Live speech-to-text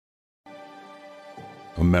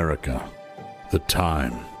America, the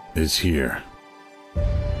time is here.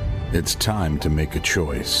 It's time to make a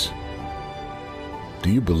choice.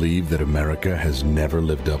 Do you believe that America has never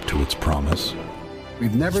lived up to its promise?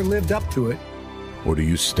 We've never lived up to it. Or do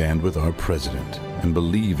you stand with our president and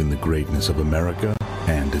believe in the greatness of America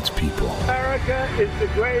and its people? America is the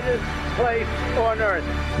greatest place on earth.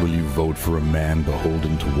 Will you vote for a man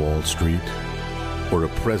beholden to Wall Street? Or a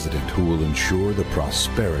president who will ensure the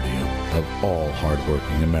prosperity of all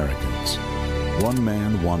hardworking Americans? One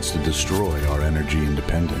man wants to destroy our energy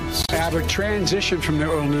independence. Have a transition from the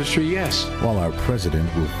oil industry, yes. While our president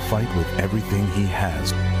will fight with everything he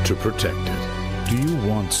has to protect it. Do you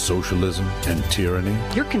want socialism and tyranny?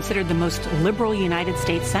 You're considered the most liberal United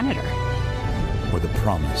States senator. Or the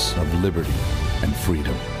promise of liberty and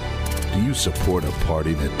freedom? Do you support a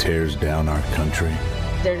party that tears down our country?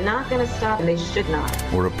 They're not going to stop, and they should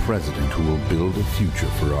not. Or a president who will build a future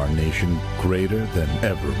for our nation greater than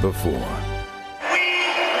ever before? We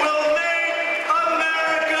will make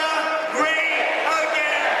America great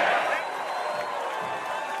again!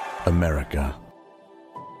 America.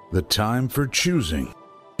 The time for choosing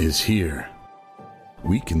is here.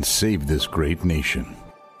 We can save this great nation.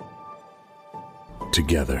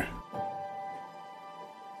 Together.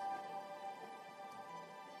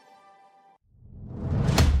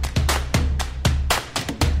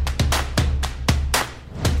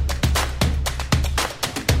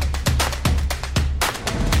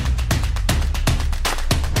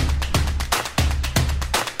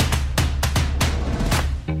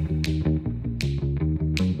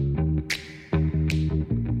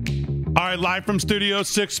 Live from Studio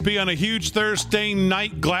 6B on a huge Thursday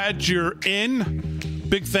night. Glad you're in.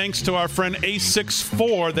 Big thanks to our friend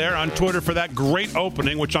A64 there on Twitter for that great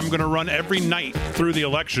opening, which I'm going to run every night through the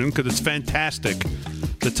election because it's fantastic.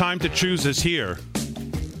 The time to choose is here.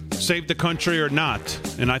 Save the country or not.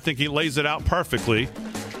 And I think he lays it out perfectly.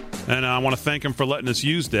 And I want to thank him for letting us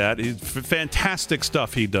use that. Fantastic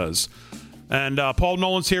stuff he does. And Paul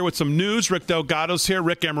Nolan's here with some news. Rick Delgado's here.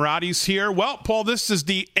 Rick Emirati's here. Well, Paul, this is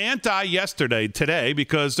the anti-yesterday today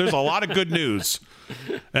because there's a lot of good news.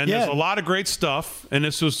 And there's a lot of great stuff. And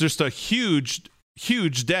this was just a huge,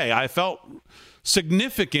 huge day. I felt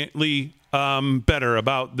significantly better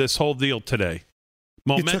about this whole deal today.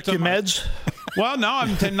 Momentum. You took your meds? Well, no,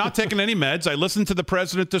 I'm not taking any meds. I listened to the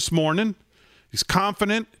president this morning. He's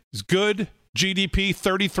confident. He's good. GDP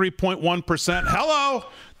 33.1%. Hello.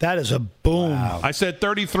 That is a boom. Wow. I said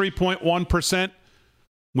 33.1%.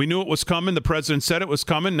 We knew it was coming. The president said it was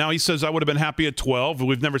coming. Now he says I would have been happy at 12.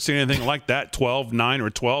 We've never seen anything like that. 12, 9, or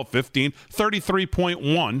 12, 15.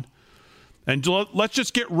 33.1. And let's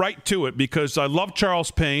just get right to it because I love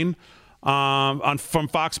Charles Payne from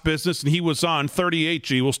Fox Business, and he was on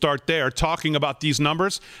 38G. We'll start there, talking about these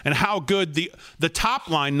numbers and how good the top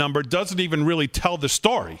line number doesn't even really tell the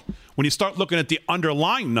story when you start looking at the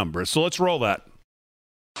underlying numbers. So let's roll that.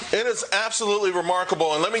 It is absolutely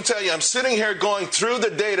remarkable. And let me tell you, I'm sitting here going through the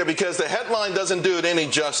data because the headline doesn't do it any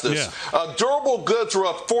justice. Yeah. Durable goods were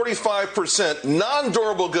up 45%.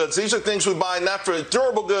 Non-durable goods, these are things we buy not for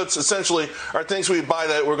durable goods, essentially, are things we buy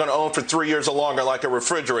that we're going to own for 3 years or longer, like a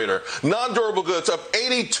refrigerator. Non-durable goods up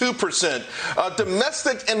 82%.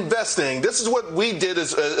 Domestic investing, this is what we did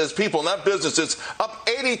as people, not businesses, up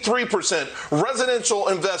 83%. Residential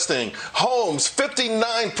investing, homes,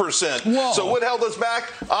 59%. Whoa. So what held us back?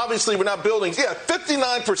 Obviously, we're not building. Yeah,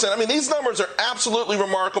 59%. I mean, these numbers are absolutely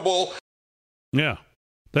remarkable. Yeah,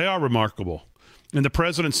 they are remarkable. And the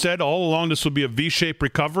president said all along this would be a V-shaped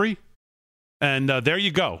recovery. And there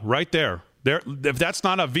you go, right there. If that's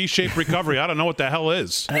not a V-shaped recovery, I don't know what the hell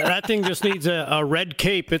is. That thing just needs a red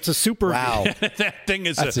cape. It's a super V. That thing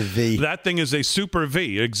is a V. That thing is a super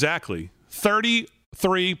V, exactly.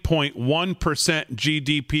 33.1%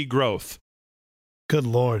 GDP growth. Good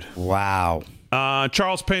Lord. Wow.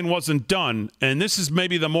 Charles Payne wasn't done, and this is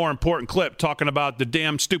maybe the more important clip, talking about the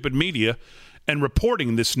damn stupid media and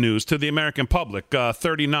reporting this news to the American public.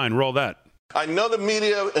 39, roll that. I know the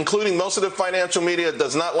media, including most of the financial media,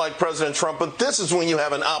 does not like President Trump, but this is when you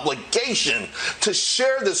have an obligation to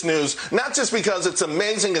share this news, not just because it's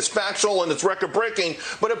amazing, it's factual, and it's record-breaking,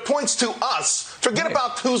 but it points to us. Forget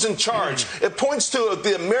about who's in charge. It points to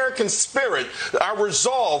the American spirit, our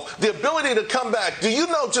resolve, the ability to come back. Do you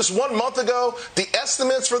know just 1 month ago, the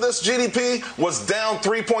estimates for this GDP was down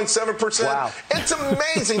 3.7%? Wow. It's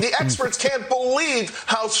amazing. The experts can't believe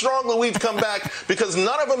how strongly we've come back because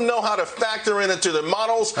none of them know how to factor into their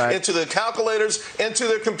models, right, into their calculators, into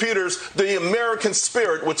their computers, the American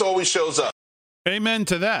spirit, which always shows up. Amen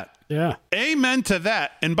to that. Yeah. Amen to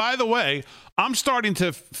that. And by the way, I'm starting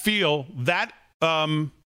to feel that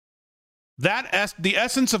the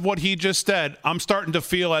essence of what he just said, I'm starting to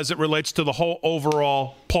feel as it relates to the whole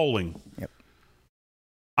overall polling. Yep.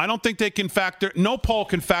 I don't think no poll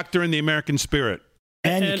can factor in the American spirit.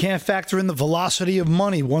 And you can't factor in the velocity of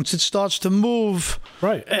money once it starts to move.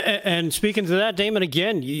 Right. And speaking to that, Damon,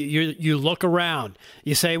 again, you look around.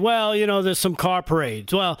 You say, well, there's some car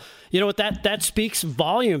parades. Well, you know what? That speaks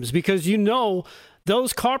volumes because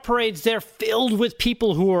those car parades, they're filled with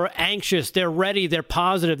people who are anxious. They're ready. They're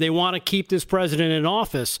positive. They want to keep this president in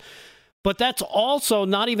office. But that's also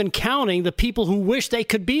not even counting the people who wish they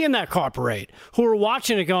could be in that car parade, who are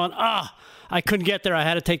watching it going, I couldn't get there. I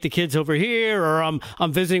had to take the kids over here, or I'm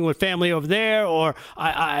visiting with family over there, or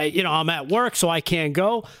I'm at work, so I can't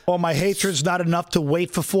go. Or my hatred's not enough to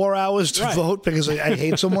wait for 4 hours to vote because I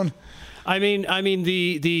hate someone. I mean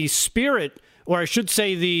the spirit, or I should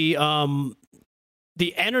say the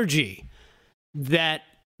energy that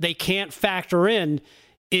they can't factor in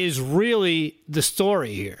is really the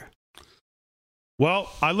story here.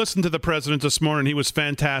 Well, I listened to the president this morning. He was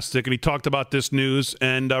fantastic, and he talked about this news.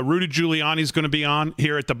 And Rudy Giuliani is going to be on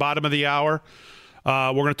here at the bottom of the hour.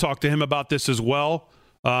 We're going to talk to him about this as well,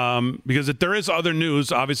 because there is other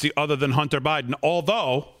news, obviously, other than Hunter Biden.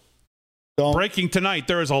 Although, breaking tonight,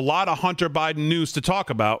 there is a lot of Hunter Biden news to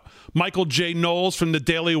talk about. Michael J. Knowles from the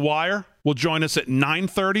Daily Wire will join us at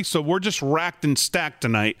 9:30. So we're just racked and stacked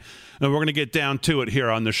tonight, and we're going to get down to it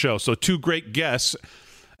here on the show. So 2 great guests.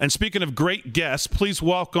 And speaking of great guests, please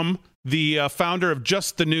welcome the founder of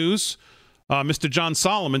Just the News, Mr. John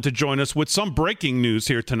Solomon, to join us with some breaking news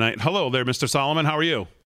here tonight. Hello there, Mr. Solomon. How are you?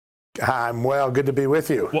 I'm well. Good to be with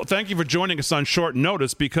you. Well, thank you for joining us on short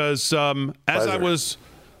notice because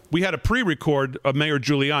we had a pre-record of Mayor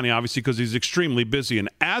Giuliani, obviously, because he's extremely busy. And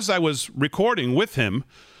as I was recording with him,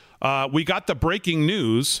 we got the breaking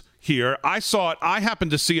news here. I saw it. I happened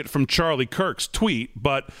to see it from Charlie Kirk's tweet,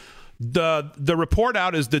 but the report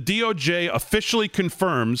out is the DOJ officially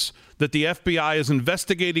confirms that the FBI is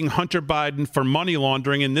investigating Hunter Biden for money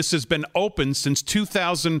laundering, and this has been open since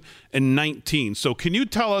 2019. So can you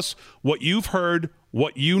tell us what you've heard,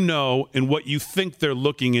 what you know, and what you think they're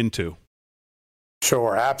looking into?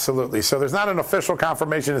 Sure, absolutely. So there's not an official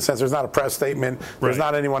confirmation in the sense there's not a press statement. There's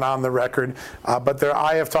not anyone on the record. But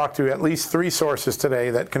I have talked to at least 3 sources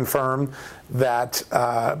today that confirm that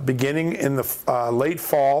beginning in the late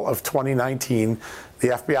fall of 2019, the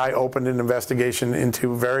FBI opened an investigation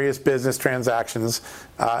into various business transactions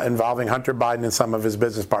involving Hunter Biden and some of his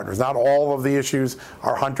business partners. Not all of the issues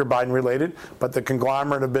are Hunter Biden related, but the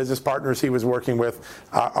conglomerate of business partners he was working with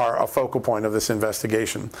are a focal point of this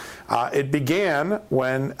investigation. It began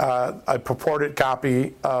when a purported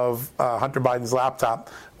copy of Hunter Biden's laptop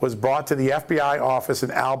was brought to the FBI office in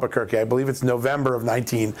Albuquerque. I believe it's November of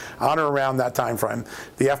 19, on or around that time frame.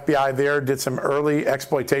 The FBI there did some early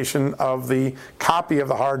exploitation of the copy of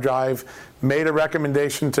the hard drive, made a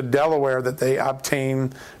recommendation to Delaware that they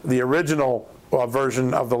obtain the original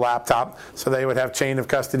version of the laptop so they would have chain of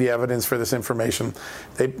custody evidence for this information.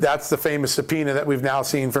 That's the famous subpoena that we've now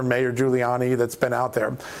seen from Mayor Giuliani that's been out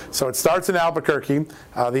there. So it starts in Albuquerque.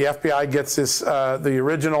 The FBI gets the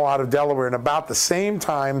original out of Delaware, and about the same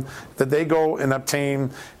time that they go and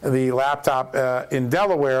obtain the laptop in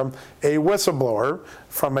Delaware, a whistleblower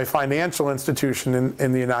from a financial institution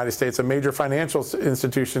in the United States, a major financial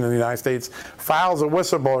institution in the United States, files a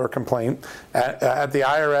whistleblower complaint at the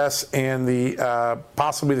IRS and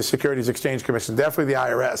possibly the Securities Exchange Commission, definitely the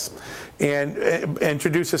IRS, and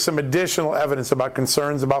introduces some additional evidence about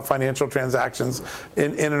concerns about financial transactions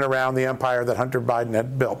in and around the empire that Hunter Biden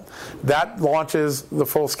had built. That launches the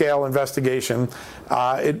full-scale investigation.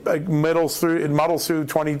 It muddles through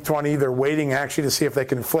 2020. They're waiting actually to see if they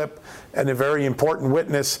can flip and a very important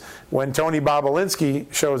witness when Tony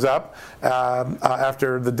Bobulinski shows up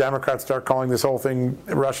after the Democrats start calling this whole thing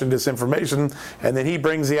Russian disinformation. And then he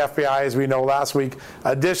brings the FBI, as we know last week,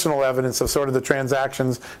 additional evidence of sort of the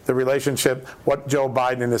transactions, the relationship, what Joe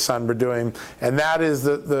Biden and his son were doing. And that is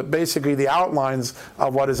basically the outlines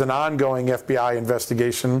of what is an ongoing FBI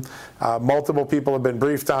investigation. Multiple people have been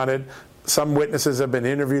briefed on it. Some witnesses have been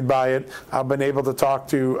interviewed by it. I've been able to talk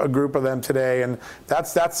to a group of them today, and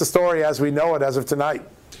that's the story as we know it as of tonight.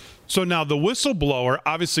 So now the whistleblower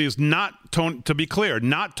obviously is not, to be clear,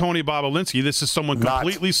 not Tony Bobulinski. This is someone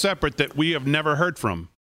completely separate that we have never heard from.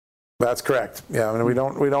 That's correct. Yeah, I mean, we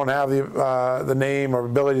don't have the name or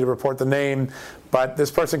ability to report the name, But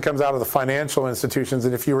this person comes out of the financial institutions.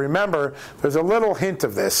 And if you remember, there's a little hint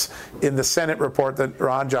of this in the Senate report that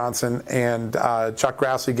Ron Johnson and Chuck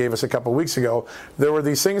Grassley gave us a couple weeks ago. There were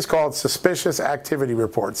these things called suspicious activity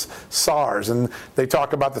reports, SARs. And they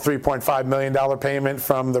talk about the $3.5 million payment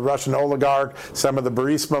from the Russian oligarch, some of the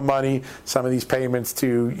Burisma money, some of these payments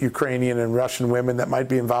to Ukrainian and Russian women that might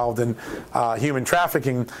be involved in human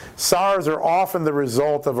trafficking. SARs are often the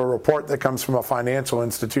result of a report that comes from a financial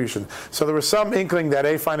institution. So there was some inkling that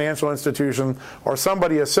a financial institution or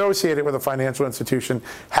somebody associated with a financial institution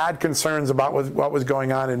had concerns about what was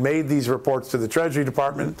going on and made these reports to the Treasury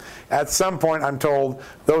Department. At some point, I'm told,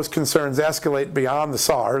 those concerns escalate beyond the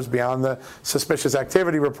SARs, beyond the suspicious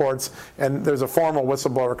activity reports, and there's a formal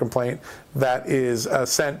whistleblower complaint that is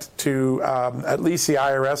sent to at least the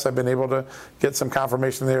IRS. I've been able to get some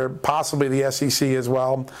confirmation there, possibly the SEC as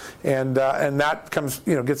well, and that comes,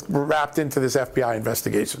 gets wrapped into this FBI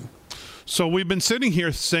investigation. So we've been sitting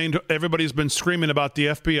here saying everybody's been screaming about the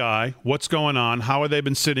FBI. What's going on? How have they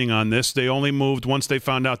been sitting on this? They only moved once they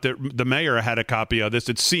found out that the mayor had a copy of this,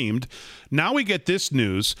 it seemed. Now we get this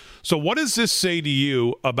news. So what does this say to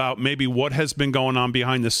you about maybe what has been going on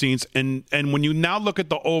behind the scenes? And when you now look at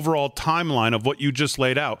the overall timeline of what you just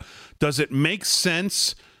laid out, does it make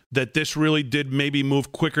sense that this really did maybe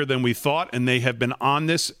move quicker than we thought, and they have been on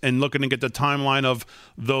this and looking to get the timeline of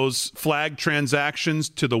those flag transactions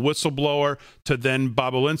to the whistleblower to then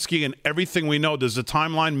Bobulinski and everything we know? Does the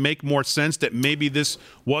timeline make more sense that maybe this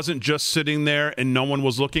wasn't just sitting there and no one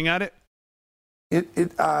was looking at it?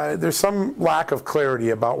 There's some lack of clarity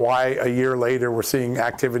about why a year later we're seeing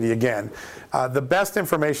activity again. The best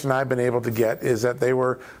information I've been able to get is that they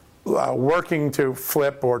were working to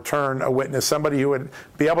flip or turn a witness, somebody who would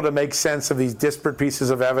be able to make sense of these disparate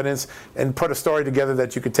pieces of evidence and put a story together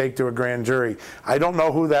that you could take to a grand jury. I don't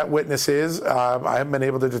know who that witness is. I haven't been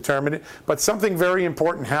able to determine it. But something very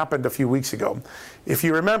important happened a few weeks ago. If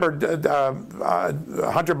you remember,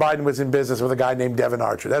 Hunter Biden was in business with a guy named Devon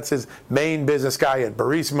Archer. That's his main business guy at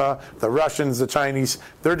Burisma, the Russians, the Chinese.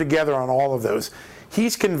 They're together on all of those.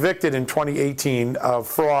 He's convicted in 2018 of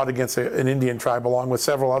fraud against an Indian tribe along with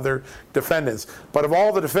several other defendants. But of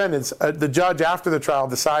all the defendants, the judge after the trial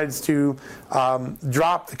decides to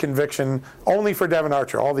drop the conviction only for Devon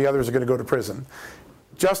Archer. All the others are going to go to prison.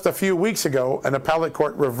 Just a few weeks ago, an appellate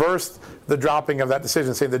court reversed the dropping of that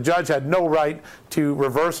decision, saying the judge had no right to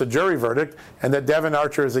reverse a jury verdict and that Devon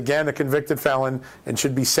Archer is again a convicted felon and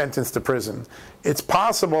should be sentenced to prison. It's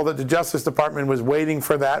possible that the Justice Department was waiting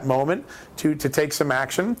for that moment to take some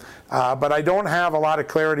action, but I don't have a lot of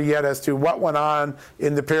clarity yet as to what went on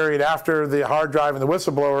in the period after the hard drive and the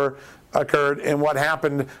whistleblower occurred and what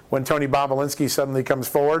happened when Tony Bobulinski suddenly comes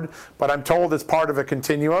forward. But I'm told it's part of a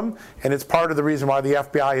continuum, and it's part of the reason why the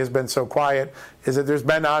FBI has been so quiet, is that there's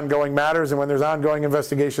been ongoing matters, and when there's ongoing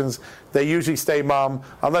investigations, they usually stay mum,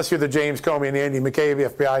 unless you're the James Comey and Andy McCabe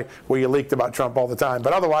of the FBI, where you leaked about Trump all the time.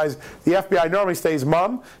 But otherwise, the FBI normally stays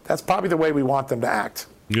mum. That's probably the way we want them to act.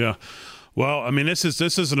 Yeah. Well, I mean, this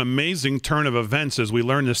is an amazing turn of events as we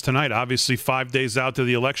learn this tonight. Obviously, 5 days out to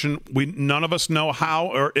the election, none of us know how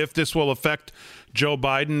or if this will affect Joe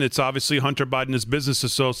Biden. It's obviously Hunter Biden, his business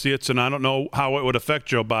associates, and I don't know how it would affect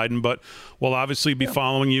Joe Biden, but we'll obviously be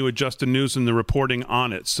following you at Justin News and the reporting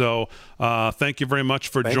on it. So thank you very much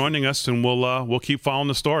for joining us, and we'll keep following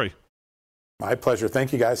the story. My pleasure.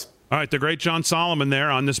 Thank you, guys. All right, the great John Solomon there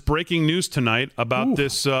on this breaking news tonight about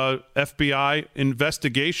this FBI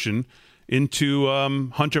investigation into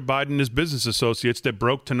Hunter Biden and his business associates that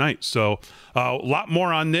broke tonight. So a lot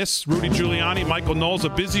more on this. Rudy Giuliani, Michael Knowles, a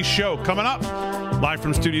busy show coming up. Live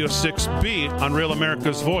from Studio 6B on Real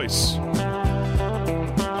America's Voice.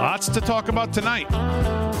 Lots to talk about tonight.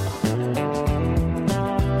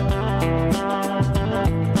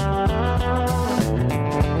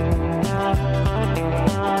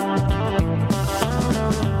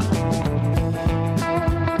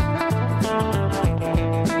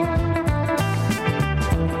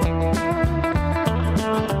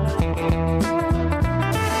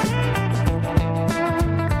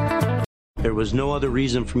 There was no other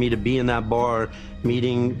reason for me to be in that bar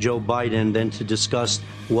meeting Joe Biden than to discuss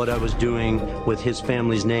what I was doing with his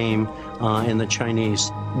family's name and the Chinese.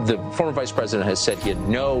 The former vice president has said he had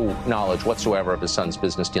no knowledge whatsoever of his son's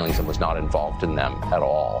business dealings and was not involved in them at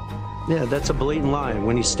all. Yeah, that's a blatant lie.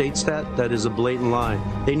 When he states that, that is a blatant lie.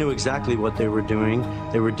 They knew exactly what they were doing.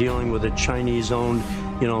 They were dealing with a Chinese-owned,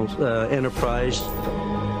 enterprise.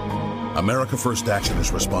 America First Action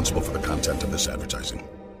is responsible for the content of this advertising.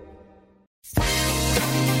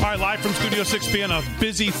 All right, live from Studio 6B on a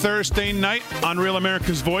busy Thursday night on Real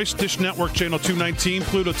America's Voice, Dish Network Channel 219,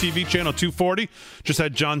 Pluto TV Channel 240. Just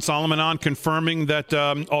had John Solomon on confirming that,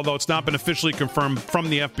 although it's not been officially confirmed from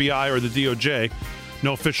the FBI or the DOJ,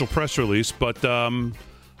 no official press release, but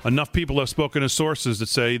enough people have spoken as sources that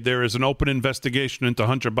say there is an open investigation into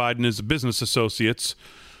Hunter Biden and his business associates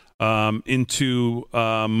into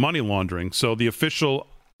money laundering. So the official,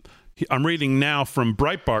 I'm reading now from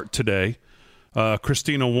Breitbart today,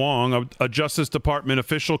 Christina Wong, a Justice Department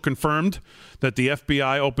official, confirmed that the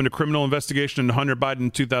FBI opened a criminal investigation into Hunter Biden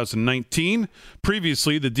in 2019.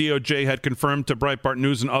 Previously, the DOJ had confirmed to Breitbart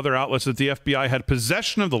News and other outlets that the FBI had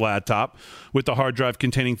possession of the laptop with the hard drive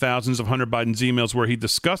containing thousands of Hunter Biden's emails where he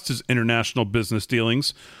discussed his international business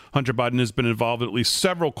dealings. Hunter Biden has been involved in at least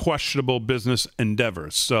several questionable business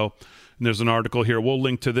endeavors. So there's an article here. We'll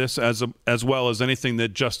link to this as well as anything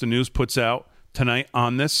that Justin News puts out tonight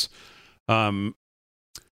on this.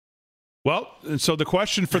 Well, so the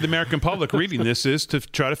question for the American public reading this is to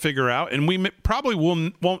try to figure out, and we probably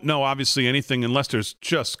won't know obviously anything unless there's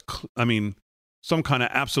just, some kind of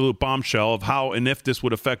absolute bombshell of how and if this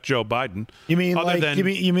would affect Joe Biden. You mean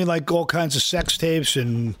you mean like all kinds of sex tapes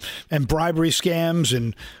and bribery scams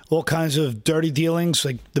and all kinds of dirty dealings,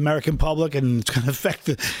 like the American public, and it's going to affect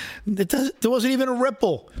there wasn't even a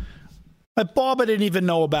ripple. My Barbara didn't even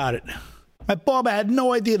know about it. My Barbara had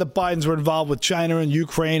no idea the Bidens were involved with China and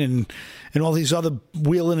Ukraine and all these other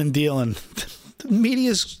wheeling and dealing. The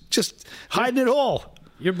media's just hiding it all.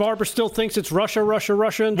 Your Barbara still thinks it's Russia,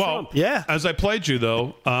 and Trump. Yeah. As I played you,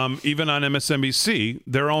 though, even on MSNBC,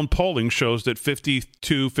 their own polling shows that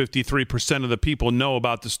 53% of the people know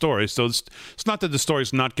about the story. So it's not that the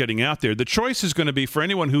story's not getting out there. The choice is going to be for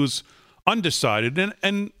anyone who's undecided,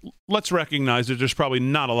 and let's recognize that there's probably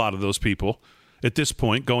not a lot of those people at this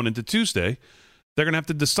point going into Tuesday. They're going to have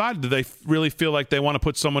to decide, do they really feel like they want to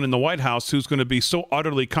put someone in the White House who's going to be so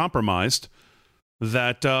utterly compromised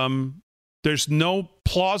that there's no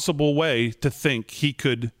plausible way to think he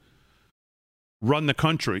could run the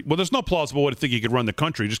country. Well, there's no plausible way to think he could run the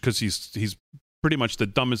country just because he's pretty much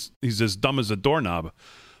he's as dumb as a doorknob.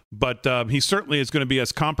 But he certainly is going to be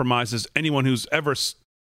as compromised as anyone who's ever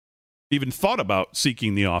even thought about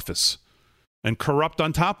seeking the office, and corrupt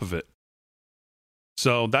on top of it.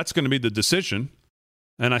 So that's going to be the decision.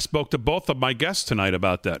 And I spoke to both of my guests tonight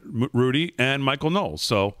about that, Rudy and Michael Knowles.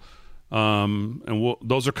 So,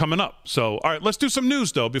 those are coming up. So, all right, let's do some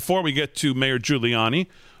news, though, before we get to Mayor Giuliani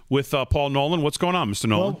with Paul Nolan. What's going on, Mr.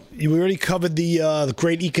 Nolan? Well, we already covered the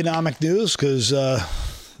great economic news because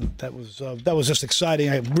that was just exciting.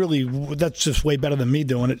 That's just way better than me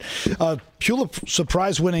doing it. Pulitzer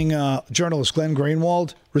Prize-winning journalist Glenn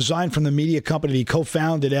Greenwald resigned from the media company he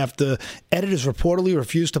co-founded after editors reportedly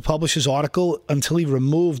refused to publish his article until he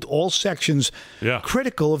removed all sections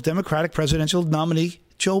critical of Democratic presidential nominee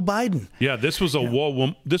Joe Biden. Yeah, this was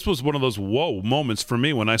whoa. This was one of those whoa moments for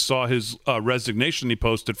me when I saw his resignation he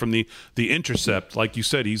posted from the Intercept. Like you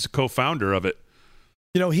said, he's a co-founder of it.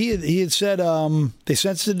 You know, he had said they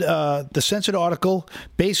censored the censored article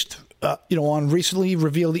based on recently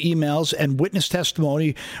revealed emails and witness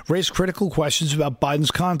testimony raised critical questions about Biden's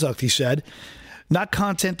conduct, he said. Not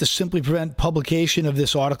content to simply prevent publication of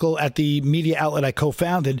this article at the media outlet I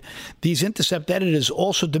co-founded. These Intercept editors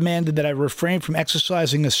also demanded that I refrain from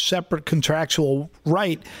exercising a separate contractual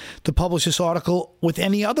right to publish this article with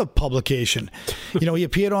any other publication. He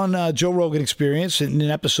appeared on Joe Rogan Experience in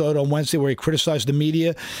an episode on Wednesday where he criticized the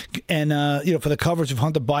media and, for the coverage of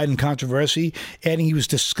Hunter Biden controversy, adding he was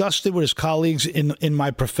disgusted with his colleagues in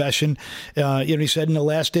my profession. He said in a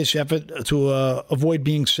last-ditch effort to avoid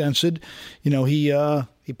being censored,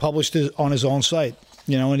 he published it on his own site,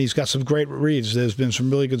 and he's got some great reads. There's been some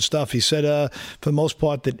really good stuff. He said, for the most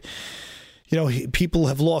part, that, people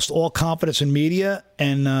have lost all confidence in media,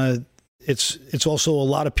 and it's also a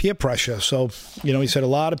lot of peer pressure. So, he said a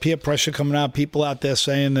lot of peer pressure coming out, people out there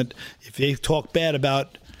saying that if they talk bad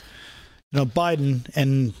about, Biden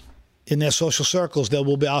and in their social circles, they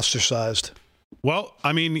will be ostracized. Well,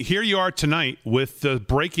 I mean, here you are tonight with the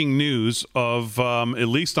breaking news of, at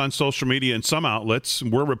least on social media and some outlets,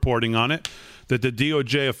 we're reporting on it, that the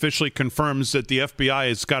DOJ officially confirms that the FBI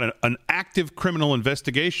has got an active criminal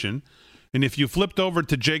investigation. And if you flipped over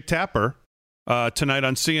to Jake Tapper tonight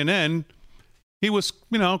on CNN, he was,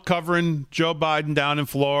 covering Joe Biden down in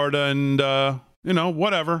Florida and,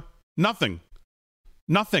 whatever. Nothing.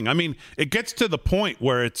 I mean, it gets to the point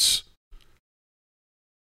where it's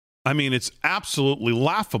absolutely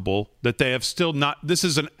laughable that they have still not. This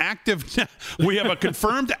is an active. We have a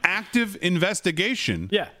confirmed active investigation.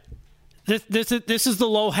 Yeah. This is the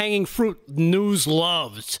low-hanging fruit news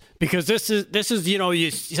loves, because this is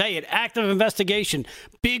you say it, active investigation,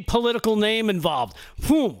 big political name involved.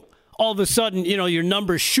 Boom! All of a sudden, your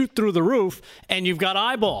numbers shoot through the roof, and you've got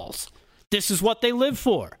eyeballs. This is what they live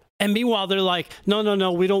for. And meanwhile, they're like,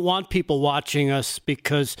 no, we don't want people watching us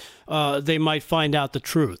because they might find out the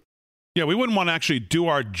truth. Yeah, we wouldn't want to actually do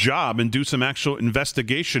our job and do some actual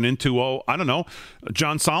investigation into, I don't know.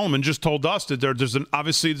 John Solomon just told us that there's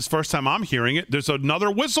obviously, this first time I'm hearing it, there's another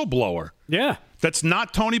whistleblower. Yeah. That's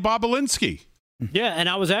not Tony Bobulinski. Yeah, and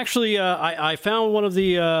I was actually, I found one of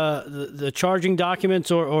the charging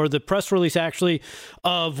documents or the press release actually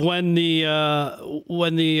of when the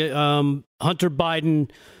Hunter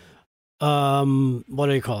Biden, what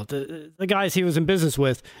do you call it? The guys he was in business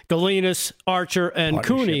with, Galinas, Archer, and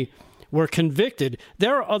Cooney, were convicted.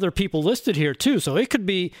 There are other people listed here too, so it could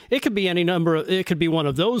be any number. It could be one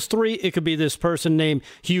of those three. It could be this person named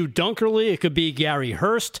Hugh Dunkerley. It could be Gary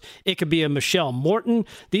Hurst. It could be a Michelle Morton.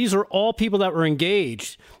 These are all people that were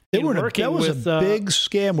engaged. That was a big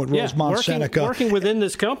scam with Rosemont Seneca. Working within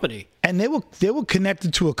this company. And they were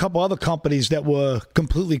connected to a couple other companies that were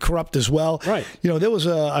completely corrupt as well. Right. There was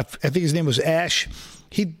I think his name was Ash.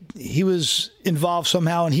 He was involved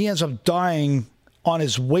somehow, and he ends up dying on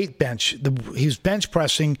his weight bench. He was bench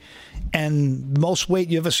pressing, and the most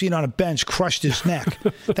weight you ever seen on a bench crushed his neck.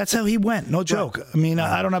 That's how he went. No joke. Right. I mean,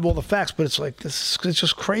 I don't have all the facts, but it's like, it's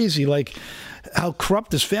just crazy. Like, how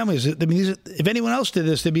corrupt this family is. I mean, if anyone else did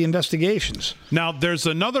this, there'd be investigations. Now, there's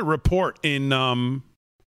another report in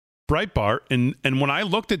Breitbart, and when I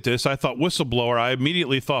looked at this, I thought whistleblower. I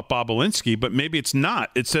immediately thought Bobulinski, but maybe it's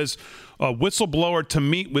not. It says whistleblower to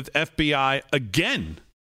meet with FBI again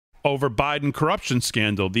over Biden corruption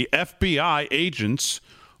scandal. The FBI agents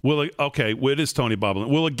it is Tony Bobulinski,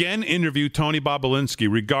 will again interview Tony Bobulinski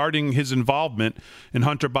regarding his involvement in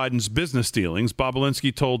Hunter Biden's business dealings.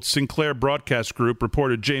 Bobulinski told Sinclair Broadcast Group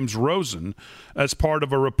reporter James Rosen as part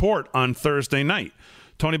of a report on Thursday night.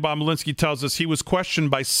 Tony Bobulinski tells us he was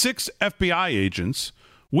questioned by 6 FBI agents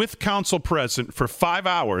with counsel present for 5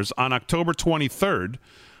 hours on October 23rd,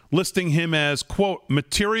 listing him as, quote,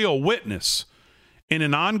 material witness in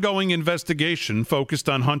an ongoing investigation focused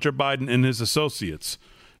on Hunter Biden and his associates.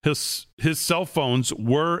 His cell phones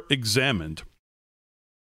were examined.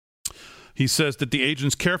 He says that the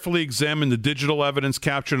agents carefully examined the digital evidence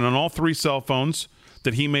captured on all 3 cell phones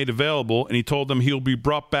that he made available, and he told them he'll be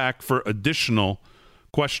brought back for additional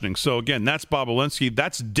questioning. So, again, that's Bobulinski.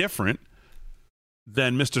 That's different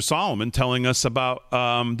than Mr. Solomon telling us about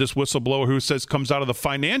this whistleblower who says comes out of the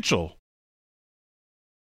financial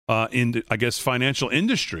financial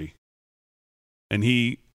industry. And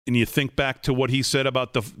you think back to what he said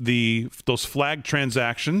about those flag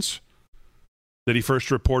transactions that he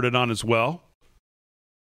first reported on as well.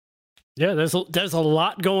 Yeah, there's a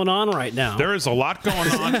lot going on right now. There is a lot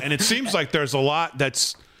going on, and it seems like there's a lot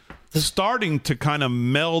that's starting to kind of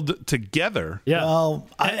meld together. Yeah, well,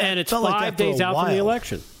 and it's 5 days out from the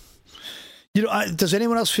election. Does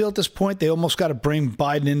anyone else feel at this point they almost got to bring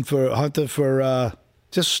Biden in for Hunter for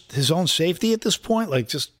just his own safety at this point? It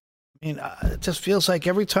just feels like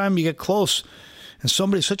every time you get close and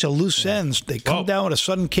somebody's such a loose ends, they come down with a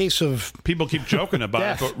sudden case of... People keep joking about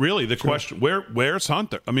it, but really the question, where's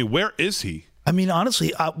Hunter? I mean, where is he? I mean,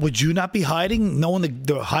 honestly, would you not be hiding knowing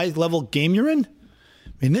the high-level game you're in?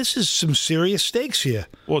 I mean, this is some serious stakes here.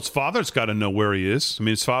 Well, his father's got to know where he is. I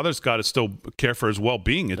mean, his father's got to still care for his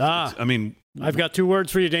well-being. I've got 2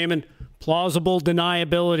 words for you, Damon. Plausible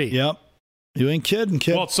deniability. Yep. You ain't kidding,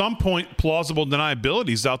 kid. Well, at some point, plausible deniability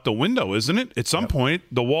is out the window, isn't it? At some point,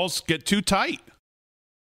 the walls get too tight.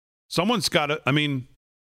 Someone's got to,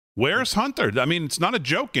 where's Hunter? I mean, it's not a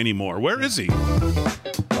joke anymore. Where is he?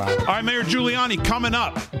 Wow. All right, Mayor Giuliani coming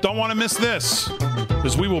up. Don't want to miss this,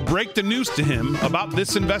 as we will break the news to him about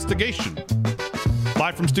this investigation.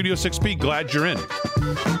 Live from Studio 6B, glad you're in.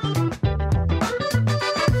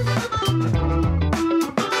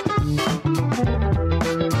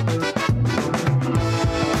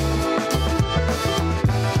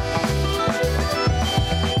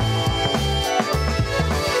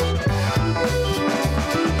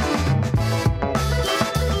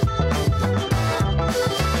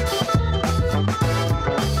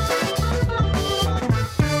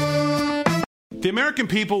 The American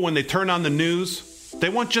people, when they turn on the news, they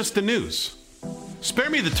want just the news. Spare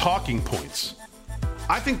me the talking points.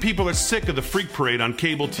 I think people are sick of the freak parade on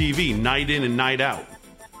cable TV, night in and night out.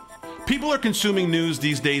 People are consuming news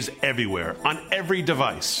these days everywhere, on every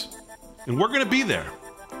device. And we're going to be there.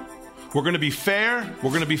 We're going to be fair. We're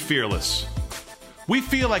going to be fearless. We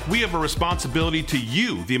feel like we have a responsibility to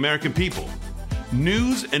you, the American people.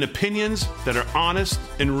 News and opinions that are honest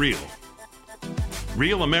and real.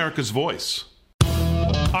 Real America's Voice. All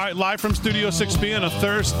right, live from Studio 6B on a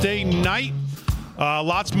Thursday night.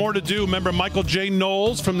 Lots more to do. Remember, Michael J.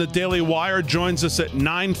 Knowles from the Daily Wire joins us at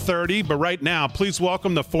 9:30. But right now, please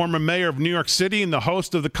welcome the former mayor of New York City and the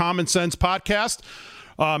host of the Common Sense podcast,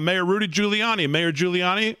 Mayor Rudy Giuliani. Mayor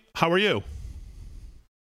Giuliani, how are you?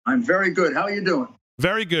 I'm very good. How are you doing?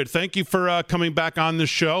 Very good. Thank you for coming back on the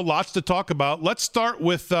show. Lots to talk about. Let's start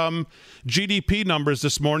with GDP numbers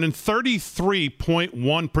this morning.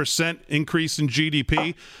 33.1% increase in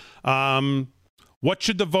GDP. What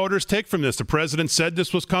should the voters take from this? The president said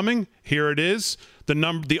this was coming. Here it is.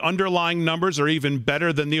 The underlying numbers are even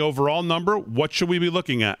better than the overall number. What should we be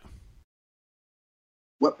looking at?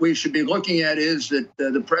 What we should be looking at is that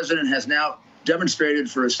the president has now demonstrated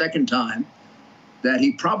for a second time that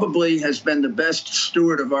he probably has been the best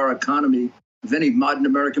steward of our economy of any modern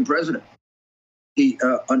American president. He,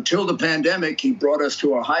 until the pandemic, he brought us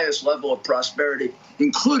to our highest level of prosperity,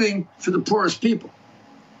 including for the poorest people.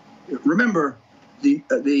 Remember, the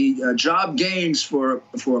job gains for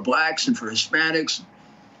blacks and for Hispanics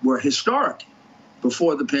were historic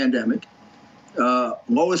before the pandemic.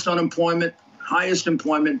 Lowest unemployment, highest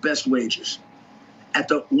employment, best wages. At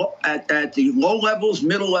the low levels,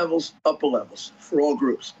 middle levels, upper levels for all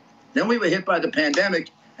groups. Then we were hit by the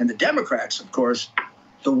pandemic, and the Democrats, of course,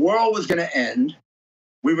 the world was going to end.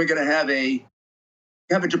 We were going to have a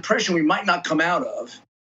depression we might not come out of.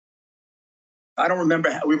 I don't remember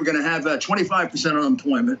how we were going to have 25%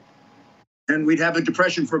 unemployment, and we'd have a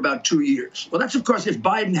depression for about 2 years. Well, that's, of course, if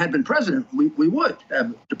Biden had been president, we would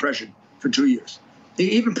have a depression for 2 years.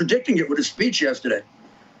 He even predicting it with his speech yesterday.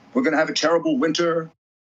 We're going to have a terrible winter.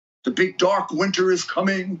 The big dark winter is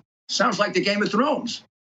coming. Sounds like the Game of Thrones.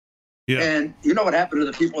 Yeah. And you know what happened to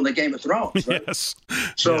the people in the Game of Thrones, right? Yes.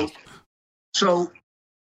 So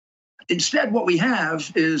instead what we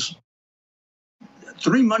have is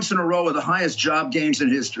 3 months in a row of the highest job gains in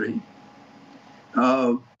history.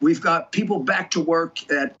 We've got people back to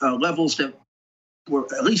work at levels that were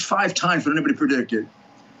at least 5 times what anybody predicted.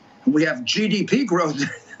 And we have GDP growth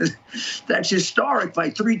that's historic by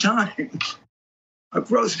 3 times. Our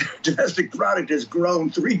gross domestic product has grown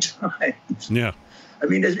 3 times. Yeah. I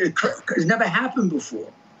mean, it's never happened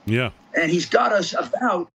before. Yeah. And he's got us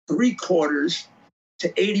about 3/4 to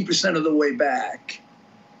 80% of the way back.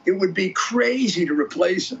 It would be crazy to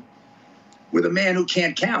replace him with a man who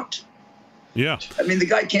can't count. Yeah. I mean, the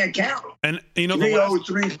guy can't count. And, you know,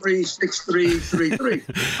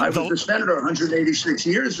 30336333. I was a senator 186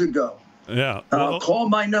 years ago. Yeah. Call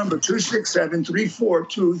my number,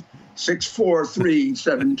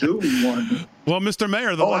 267-342-643-721. Well, Mr.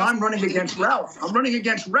 Mayor, I'm running against Ralph.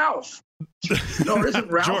 No, it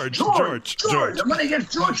isn't Ralph. George. I'm running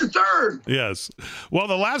against George III. Yes. Well,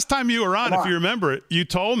 the last time you were on, if you remember it, you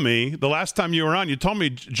told me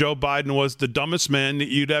Joe Biden was the dumbest man that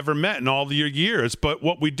you'd ever met in all your years. But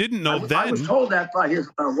what we didn't know then. I was told that by his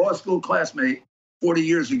law school classmate 40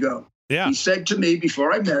 years ago. Yeah. He said to me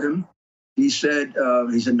before I met him, he said,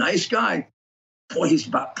 he's a nice guy. Boy, he's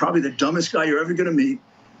probably the dumbest guy you're ever going to meet.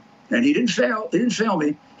 And he didn't fail. He didn't fail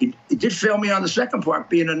me. He did fail me on the second part,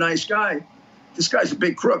 being a nice guy. This guy's a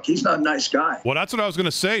big crook. He's not a nice guy. Well, that's what I was going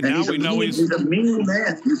to say. And now we know he's a mean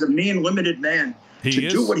man. He's a mean, limited man.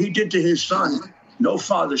 Do what he did to his son, no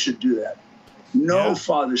father should do that. No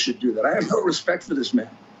father should do that. I have no respect for this man,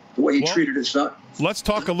 the way he treated his son. Let's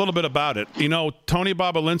talk a little bit about it. You know, Tony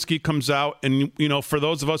Bobulinski comes out, and, you know, for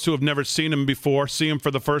those of us who have never seen him before, see him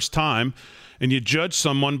for the first time, and you judge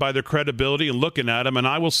someone by their credibility and looking at him. And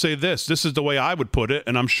I will say this is the way I would put it,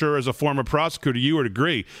 and I'm sure as a former prosecutor you would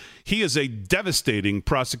agree. He is a devastating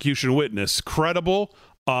prosecution witness, credible,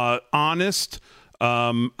 honest.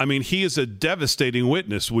 I mean, he is a devastating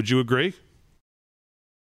witness. Would you agree?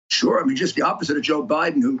 Sure. I mean, just the opposite of Joe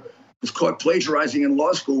Biden, who was caught plagiarizing in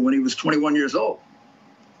law school when he was 21 years old.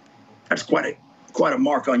 That's quite a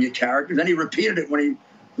mark on your character. Then he repeated it when he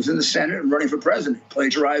was in the Senate and running for president.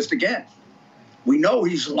 Plagiarized again. We know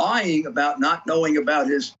he's lying about not knowing about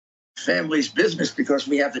his family's business because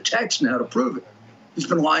we have the text now to prove it. He's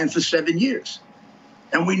been lying for 7 years.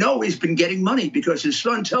 And we know he's been getting money because his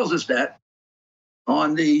son tells us that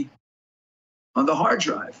on the hard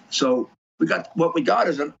drive. So what we got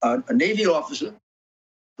is a Navy officer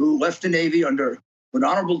who left the Navy under an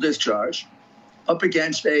honorable discharge up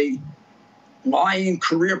against a lying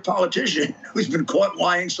career politician who's been caught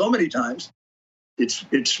lying so many times.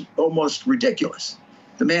 It's almost ridiculous.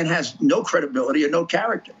 The man has no credibility and no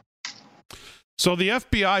character. So the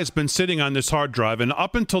FBI has been sitting on this hard drive, and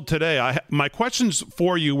up until today, my questions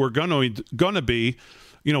for you were going to be,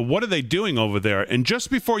 what are they doing over there? And just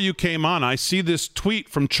before you came on, I see this tweet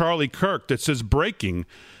from Charlie Kirk that says, breaking,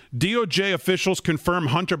 DOJ officials confirm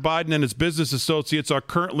Hunter Biden and his business associates are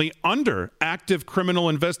currently under active criminal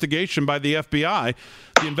investigation by the FBI.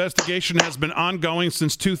 The investigation has been ongoing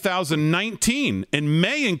since 2019 and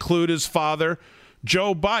may include his father,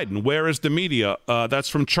 Joe Biden. Where is the media? That's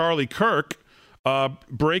from Charlie Kirk,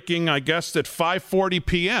 breaking, I guess, at 5:40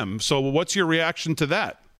 p.m. So what's your reaction to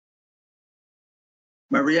that?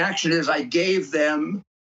 My reaction is I gave them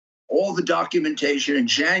all the documentation in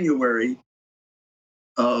January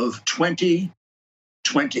of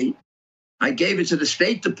 2020. I gave it to the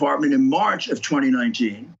State Department in March of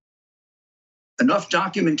 2019. Enough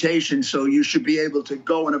documentation so you should be able to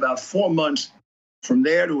go in about 4 months from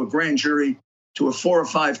there to a grand jury to a 4 or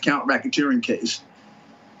 5 count racketeering case.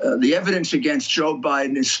 The evidence against Joe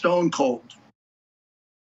Biden is stone cold.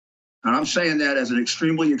 And I'm saying that as an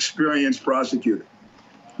extremely experienced prosecutor.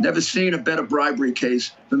 Never seen a better bribery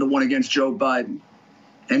case than the one against Joe Biden.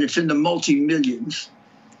 And it's in the multi-millions.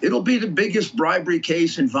 It'll be the biggest bribery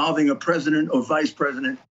case involving a president or vice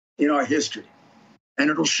president in our history. And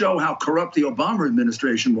it'll show how corrupt the Obama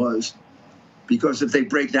administration was, because if they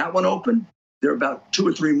break that one open, there are about 2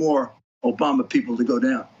 or 3 more Obama people to go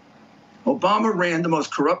down. Obama ran the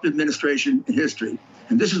most corrupt administration in history,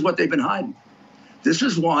 and this is what they've been hiding. This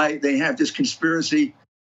is why they have this conspiracy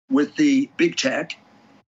with the big tech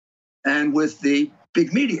and with the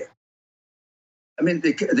big media. I mean,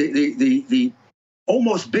 the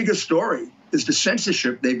almost biggest story is the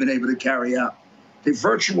censorship they've been able to carry out. They've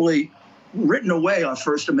virtually written away our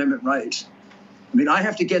First Amendment rights. I mean, I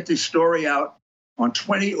have to get this story out on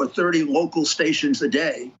 20 or 30 local stations a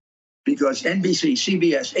day because NBC,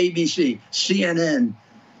 CBS, ABC, CNN,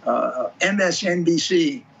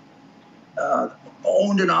 MSNBC,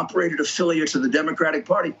 owned and operated affiliates of the Democratic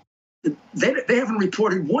Party, they haven't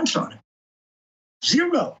reported once on it.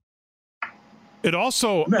 Zero. It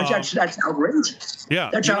also that's outrageous. Yeah,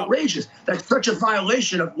 that's outrageous. That's such a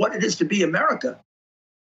violation of what it is to be America.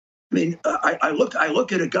 I mean, I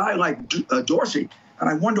look at a guy like Dorsey, and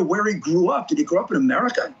I wonder where he grew up. Did he grow up in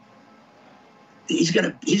America? He's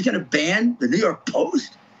gonna ban the New York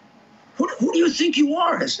Post. Who do you think you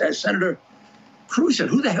are? As Senator Cruz said,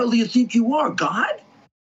 who the hell do you think you are? God?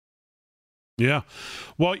 Yeah.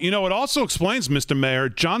 Well, it also explains, Mr. Mayor,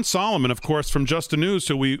 John Solomon, of course, from Just the News,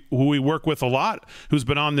 who we work with a lot, who's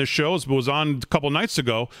been on this show, was on a couple nights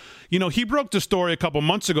ago. He broke the story a couple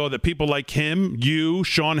months ago that people like him, you,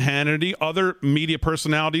 Sean Hannity, other media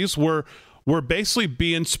personalities were basically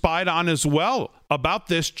being spied on as well about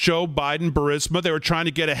this Joe Biden Burisma. They were trying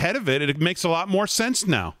to get ahead of it, and it makes a lot more sense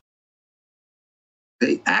now.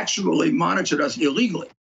 They actually monitored us illegally.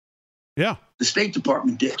 Yeah. The State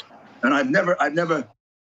Department did. And I've never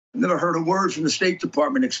heard a word from the State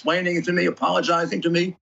Department explaining it to me, apologizing to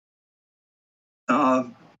me.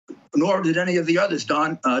 Nor did any of the others.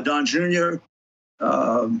 Don Jr.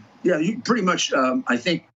 You pretty much. I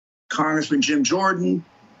think Congressman Jim Jordan.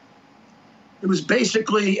 It was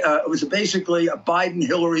basically a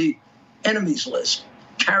Biden-Hillary enemies list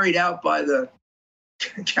carried out by the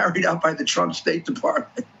Trump State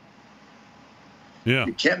Department. Yeah,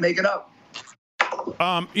 you can't make it up.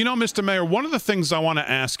 Mr. Mayor, one of the things I want to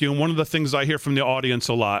ask you, and one of the things I hear from the audience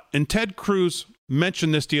a lot, and Ted Cruz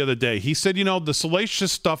mentioned this the other day. He said, the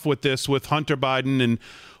salacious stuff with Hunter Biden and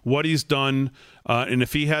what he's done, and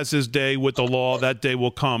if he has his day with the law, that day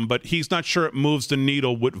will come. But he's not sure it moves the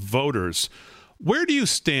needle with voters. Where do you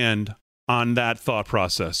stand on that thought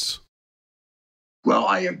process? Well,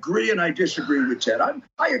 I agree and I disagree with Ted.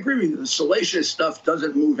 I agree with you. The salacious stuff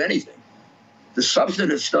doesn't move anything. The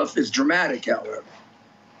substantive stuff is dramatic, however.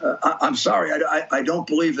 I'm sorry, I don't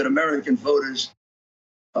believe that American voters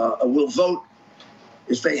will vote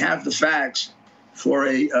if they have the facts for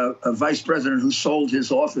a vice president who sold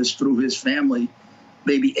his office through his family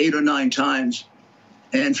maybe 8 or 9 times.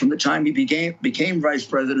 And from the time he became vice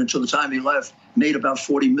president until the time he left, made about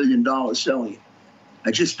 $40 million selling it.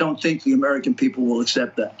 I just don't think the American people will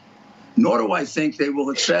accept that. Nor do I think they will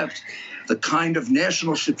accept the kind of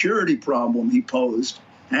national security problem he posed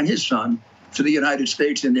and his son to the United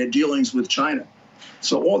States in their dealings with China.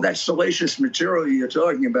 So all that salacious material you're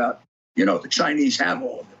talking about, the Chinese have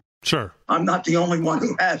all of it. Sure. I'm not the only one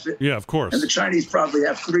who has it. Yeah, of course. And the Chinese probably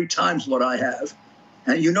have 3 times what I have.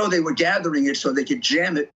 And they were gathering it so they could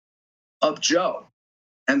jam it up Joe.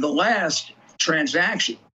 And the last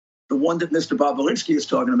transaction, the one that Mr. Bobulinski is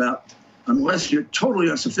talking about, unless you're totally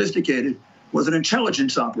unsophisticated, was an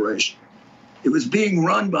intelligence operation. It was being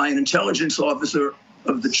run by an intelligence officer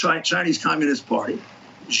of the Chinese Communist Party,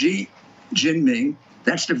 Xi Jinping,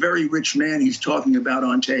 That's the very rich man he's talking about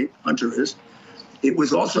on tape, Hunter is. It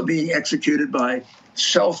was also being executed by,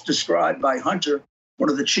 self-described by Hunter, one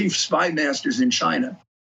of the chief spy masters in China,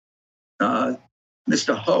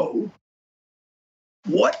 Mr. Ho.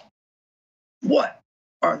 What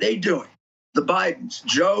are they doing? The Bidens,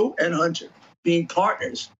 Joe and Hunter, being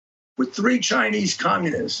partners with 3 Chinese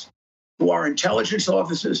communists who are intelligence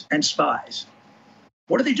officers and spies.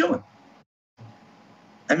 What are they doing?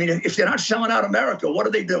 I mean, if they're not selling out America, what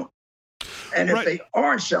are they doing? And if they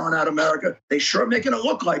aren't selling out America, they sure making it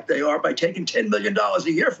look like they are by taking $10 million a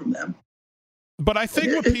year from them. But I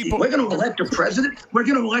think what people... We're going to elect a president. We're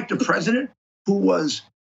going to elect a president who was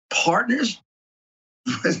partners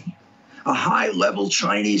with a high-level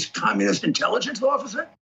Chinese communist intelligence officer,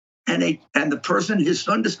 and the person his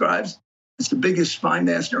son describes as the biggest spy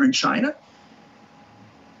master in China.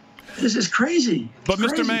 This is crazy. But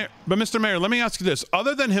Mr. Mayor, let me ask you this: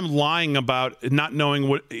 other than him lying about not knowing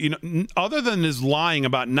what other than his lying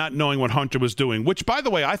about not knowing what Hunter was doing, which, by the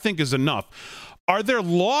way, I think is enough. Are there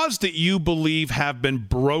laws that you believe have been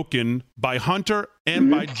broken by Hunter and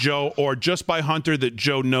by Joe, or just by Hunter that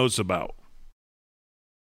Joe knows about?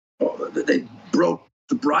 They broke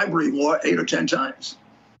the bribery law 8 or 10 times.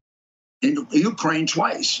 In Ukraine,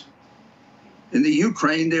 twice. In the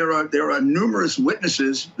Ukraine, there are numerous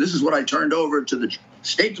witnesses. This is what I turned over to the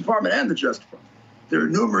State Department and the Justice Department. There are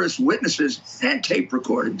numerous witnesses and tape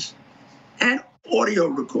recordings and audio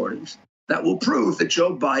recordings that will prove that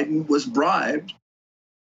Joe Biden was bribed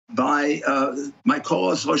by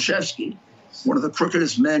Mykola Zlochevsky, one of the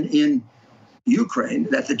crookedest men in Ukraine,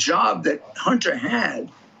 that the job that Hunter had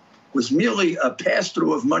was merely a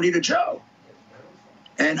pass-through of money to Joe.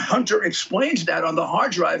 And Hunter explains that on the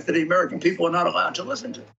hard drive that the American people are not allowed to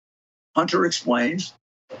listen to. Hunter explains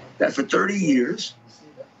that for 30 years,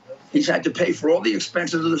 he's had to pay for all the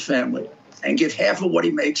expenses of the family and give half of what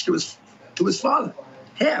he makes to his father.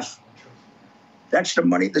 Half. That's the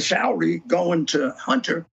money, the salary going to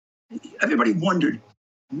Hunter. Everybody wondered,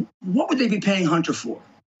 what would they be paying Hunter for?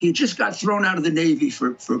 He just got thrown out of the Navy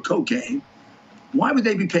for cocaine. Why would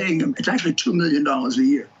they be paying him? It's actually $2 million a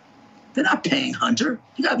year. They're not paying Hunter.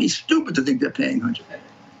 You got to be stupid to think they're paying Hunter.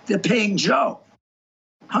 They're paying Joe.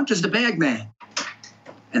 Hunter's the bag man.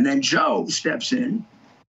 And then Joe steps in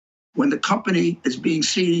when the company is being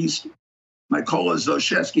seized. Mykola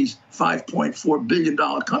Zlochevsky's $5.4 billion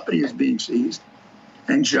company is being seized.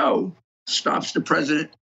 And Joe stops the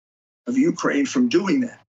president of Ukraine from doing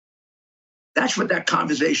that. That's what that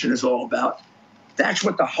conversation is all about. That's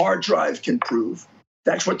what the hard drive can prove.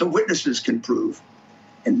 That's what the witnesses can prove.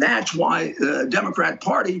 And that's why the Democrat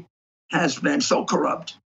Party has been so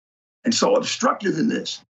corrupt and so obstructive in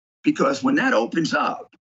this. Because when that opens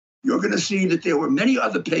up, you're going to see that there were many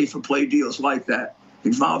other pay-for-play deals like that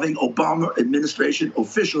involving Obama administration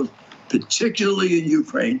officials, particularly in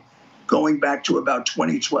Ukraine, going back to about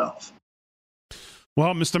 2012.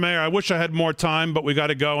 Well, Mr. Mayor, I wish I had more time, but we got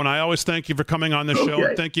to go. And I always thank you for coming on the show.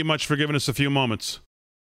 And thank you much for giving us a few moments.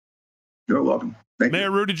 You're welcome.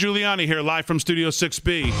 Mayor Rudy Giuliani here, live from Studio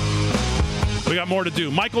 6B. We got more to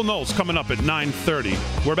do. Michael Knowles coming up at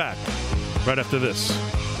 9:30. We're back right after this.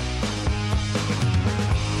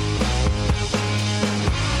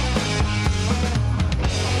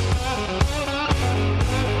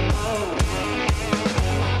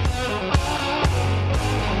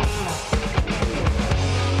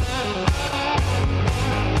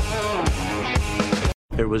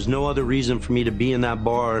 There was no other reason for me to be in that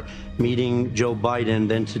bar meeting Joe Biden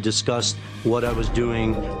than to discuss what I was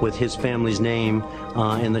doing with his family's name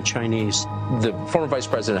and the Chinese. The former vice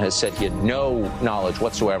president has said he had no knowledge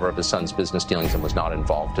whatsoever of his son's business dealings and was not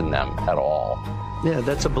involved in them at all. Yeah,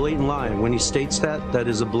 that's a blatant lie. When he states that, that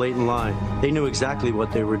is a blatant lie. They knew exactly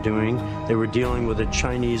what they were doing. They were dealing with a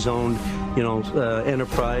Chinese-owned,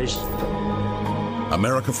 enterprise.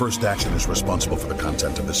 America First Action is responsible for the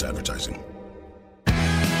content of this advertising.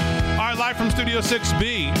 Live from Studio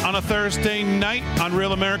 6B on a Thursday night on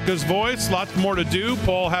Real America's Voice. Lots more to do.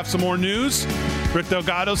 Paul have some more news. Rick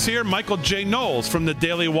Delgado's here. Michael J. Knowles from the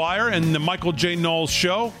Daily Wire and the Michael J. Knowles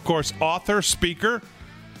Show. Of course, author, speaker,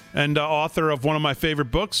 and author of one of my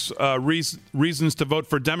favorite books, Reasons to Vote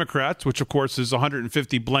for Democrats, which, of course, is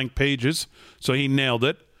 150 blank pages. So he nailed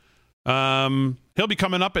it. He'll be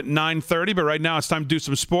coming up at 9:30, but right now it's time to do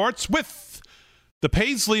some sports with The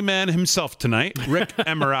Paisley man himself tonight, Rick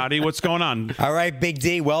Emirati. What's going on? All right, Big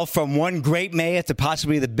D. Well, from one great mayor to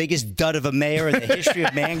possibly the biggest dud of a mayor in the history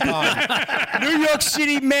of mankind. New York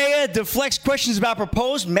City mayor deflects questions about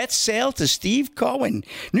proposed Mets sale to Steve Cohen.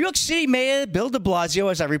 New York City mayor Bill de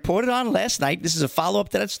Blasio, as I reported on last night, this is a follow-up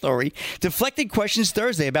to that story, deflected questions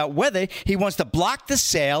Thursday about whether he wants to block the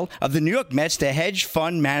sale of the New York Mets to hedge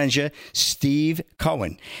fund manager Steve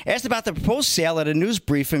Cohen. Asked about the proposed sale at a news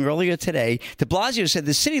briefing earlier today, de Blasio said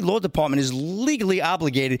the city law department is legally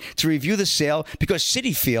obligated to review the sale because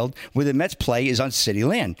Citi Field, where the Mets play, is on city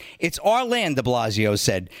land. It's our land, de Blasio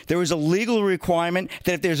said. There is a legal requirement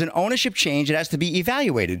that if there's an ownership change, it has to be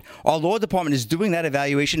evaluated. Our law department is doing that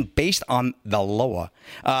evaluation based on the law.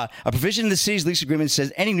 A provision in the city's lease agreement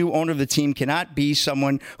says any new owner of the team cannot be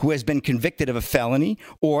someone who has been convicted of a felony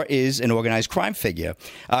or is an organized crime figure.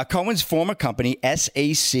 Cohen's former company,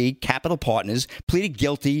 SAC Capital Partners, pleaded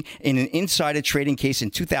guilty in an insider trading case in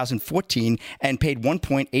 2014 and paid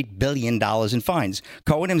 $1.8 billion in fines.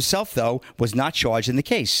 Cohen himself, though, was not charged in the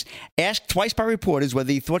case. Asked twice by reporters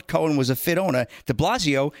whether he thought Cohen was a fit owner, de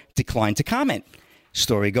Blasio declined to comment.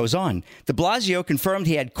 Story goes on. De Blasio confirmed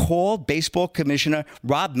he had called baseball commissioner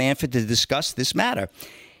Rob Manfred to discuss this matter.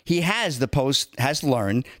 He has, the Post has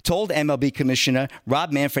learned, told MLB commissioner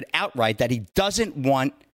Rob Manfred outright that he doesn't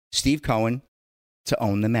want Steve Cohen to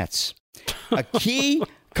own the Mets. A key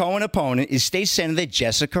Cohen opponent is State Senator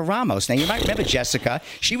Jessica Ramos. Now, you might remember Jessica.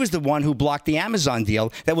 She was the one who blocked the Amazon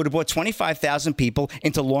deal that would have brought 25,000 people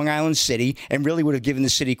into Long Island City and really would have given the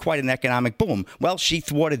city quite an economic boom. Well, she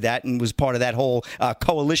thwarted that and was part of that whole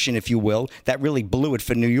coalition, if you will, that really blew it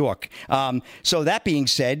for New York. So that being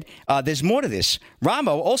said, there's more to this.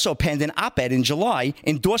 Ramo also penned an op-ed in July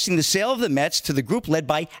endorsing the sale of the Mets to the group led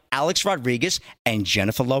by Alex Rodriguez and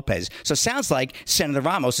Jennifer Lopez. So it sounds like Senator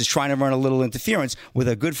Ramos is trying to run a little interference with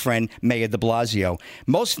a good friend, Mayor de Blasio.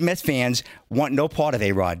 Most Mets fans want no part of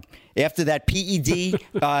A-Rod. After that PED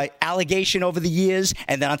allegation over the years,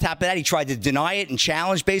 and then on top of that, he tried to deny it and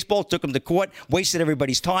challenge baseball, took him to court, wasted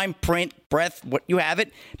everybody's time, print, breath, what you have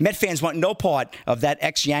it. Met fans want no part of that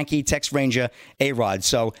ex-Yankee, Tex Ranger A-Rod.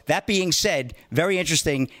 So that being said, very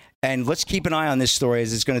interesting. And let's keep an eye on this story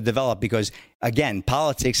as it's going to develop because, again,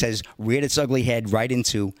 politics has reared its ugly head right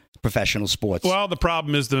into professional sports. Well, the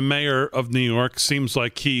problem is the mayor of New York seems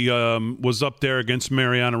like he was up there against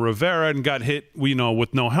Mariano Rivera and got hit,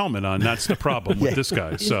 with no helmet on. That's the problem with this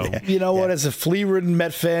guy. So you know what? As a flea-ridden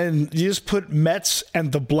Met fan, you just put Mets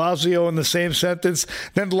and de Blasio in the same sentence,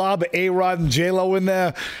 then lob A-Rod and J-Lo in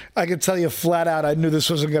there. I can tell you flat out, I knew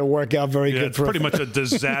this wasn't going to work out very good. It's pretty much a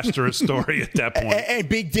disastrous story at that point. And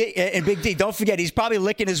Big D, don't forget, he's probably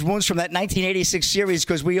licking his wounds from that 1986 series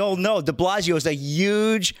because we all know de Blasio is a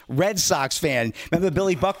huge Red Sox fan. Remember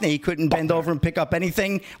Billy Buckner? He couldn't bend over and pick up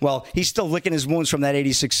anything. Well, he's still licking his wounds from that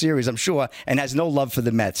 86 series, I'm sure, and has no love for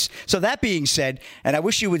the Mets. So that being said, and I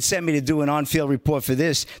wish you would send me to do an on-field report for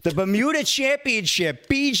this, the Bermuda Championship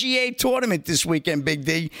PGA tournament this weekend, Big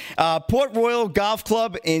D. Port Royal Golf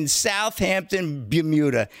Club in Southampton,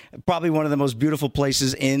 Bermuda. Probably one of the most beautiful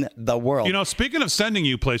places in the world. Speaking of sending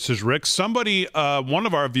you places, Rick, somebody, one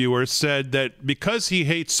of our viewers said that because he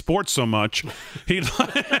hates sports so much, he'd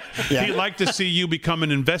like to see you become an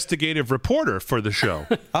investigative reporter for the show.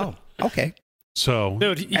 Oh, okay. So,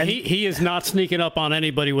 dude, he is not sneaking up on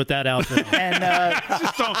anybody with that outfit. And I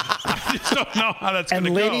just don't know how that's going to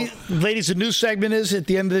go. Ladies, the new segment is at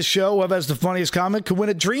the end of the show. Whoever has the funniest comment could win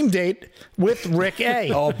a dream date with Rick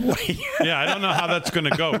A. Oh boy! Yeah, I don't know how that's going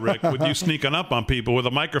to go, Rick, with you sneaking up on people with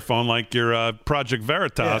a microphone like your Project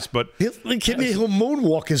Veritas. But he'll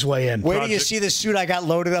moonwalk his way in. Wait till you see the suit I got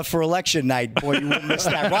loaded up for election night. Boy, you won't miss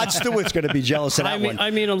that. Rod Stewart's going to be jealous of that one. I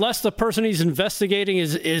mean, unless the person he's investigating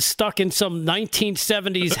is stuck in some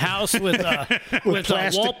 1970s house with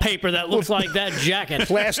wallpaper that looks like that jacket.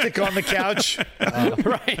 Plastic on the couch.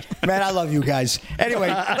 Right. Man, I love you guys. Anyway,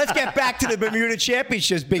 let's get back to the Bermuda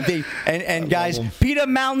Championships, Big D. And guys, Peter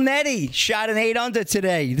Malnetti shot an 8-under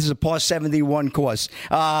today. This is a par 71 course.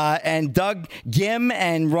 And Doug Gim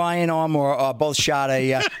and Ryan Armour both shot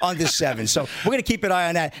a under 7. So we're going to keep an eye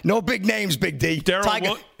on that. No big names, Big D.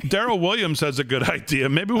 Darrell Williams has a good idea.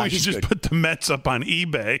 Maybe we should just put the Mets up on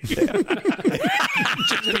eBay.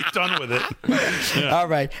 Done with it. Yeah. All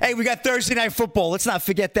right. Hey, we got Thursday Night Football. Let's not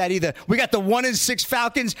forget that either. We got the 1-6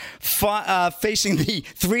 Falcons facing the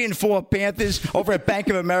 3-4 Panthers over at Bank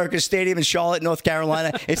of America Stadium in Charlotte, North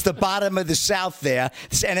Carolina. It's the bottom of the South there.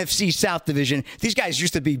 This NFC South division. These guys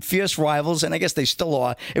used to be fierce rivals, and I guess they still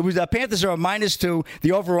are. It was Panthers are a -2.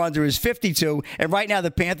 The over/under is 52, and right now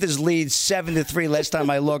the Panthers lead 7-3. Last time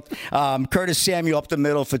I looked, Curtis Samuel up the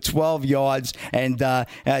middle for 12 yards, and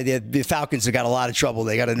the Falcons have got a lot of trouble.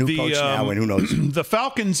 They got a new coach now, and who knows? The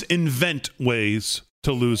Falcons invent ways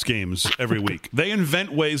to lose games every week. They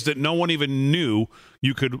invent ways that no one even knew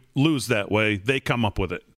you could lose that way. They come up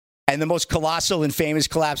with it. And the most colossal and famous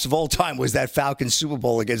collapse of all time was that Falcons Super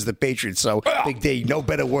Bowl against the Patriots. So, Big D, no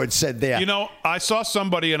better word said there. You know, I saw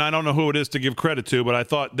somebody, and I don't know who it is to give credit to, but I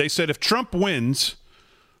thought they said if Trump wins,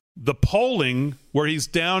 the polling where he's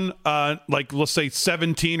down, like let's say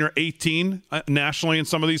 17 or 18 nationally in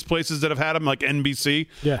some of these places that have had him, like NBC.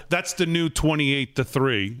 Yeah, that's the new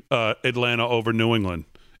 28-3 Atlanta over New England.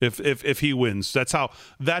 If he wins, that's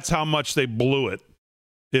how much they blew it.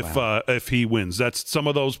 If he wins, that's some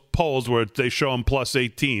of those polls where they show him plus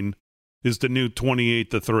 18 is the new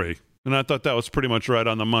 28-3, and I thought that was pretty much right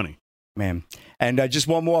on the money. Man. And just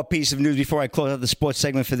one more piece of news before I close out the sports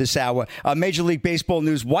segment for this hour. Major League Baseball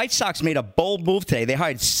news. White Sox made a bold move today. They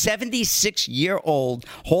hired 76-year-old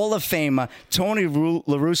Hall of Famer Tony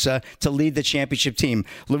La Russa to lead the championship team.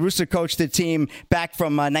 La Russa coached the team back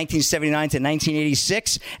from 1979 to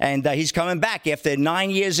 1986, and he's coming back. After 9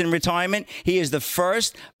 years in retirement, he is the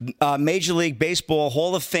first Major League Baseball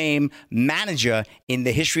Hall of Fame manager in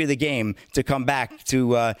the history of the game to come back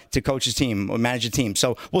to coach his team or manage a team.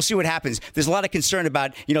 So we'll see what happens. There's a lot of concern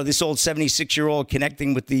about, this old 76-year-old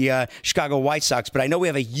connecting with the Chicago White Sox, but I know we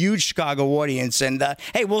have a huge Chicago audience, and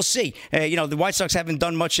hey, we'll see. The White Sox haven't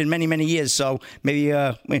done much in many, many years, so maybe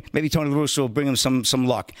Tony La Russa will bring them some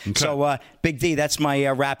luck. Okay. So, Big D, that's my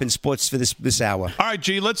wrap in sports for this hour. All right,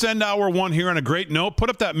 G, let's end hour one here on a great note. Put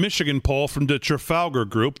up that Michigan poll from the Trafalgar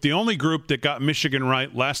Group, the only group that got Michigan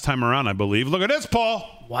right last time around, I believe. Look at this,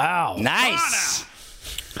 Paul. Wow. Nice.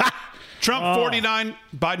 Trump 49,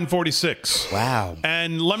 Biden 46. Wow.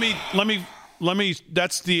 And let me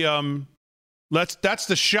that's the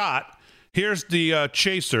shot. Here's the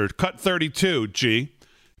chaser, cut 32, G.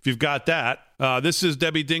 If you've got that. This is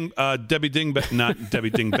Debbie Dingle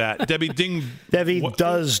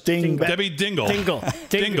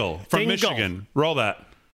from Michigan. Roll that.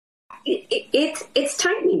 It's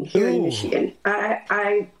tightening here in Michigan.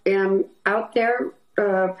 I am out there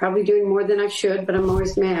probably doing more than I should, but I'm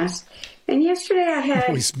always masked. And yesterday I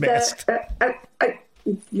had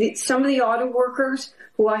some of the auto workers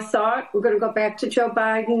who I thought were going to go back to Joe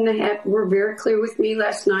Biden were very clear with me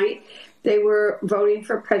last night. They were voting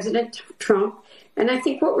for President Trump. And I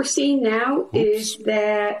think what we're seeing now is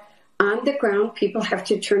that on the ground, people have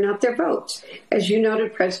to turn out their votes. As you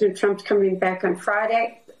noted, President Trump's coming back on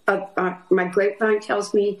Friday. My grapevine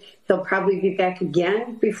tells me he'll probably be back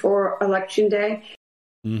again before Election Day.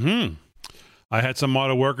 Mm-hmm. I had some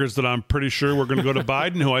auto workers that I'm pretty sure were going to go to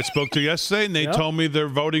Biden, who I spoke to yesterday, and they told me they're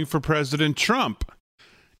voting for President Trump.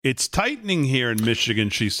 It's tightening here in Michigan,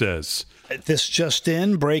 she says. This just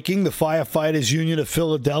in, breaking, the Firefighters Union of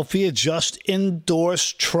Philadelphia just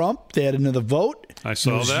endorsed Trump. They had another vote. I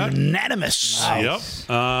saw that. Unanimous. Nice.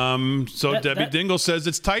 Yep. So Debbie Dingle says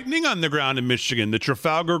it's tightening on the ground in Michigan. The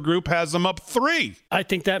Trafalgar Group has them up 3. I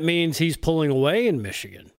think that means he's pulling away in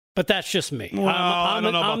Michigan. But that's just me. Well, I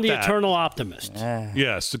don't know about I'm the that. Eternal optimist.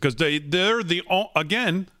 Yes, because they're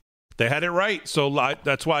again, they had it right. So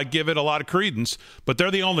that's why I give it a lot of credence. But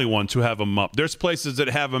they're the only ones who have them up. There's places that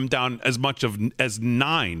have them down as much as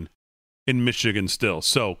 9 in Michigan still.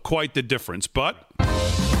 So quite the difference. But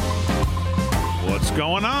what's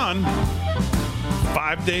going on?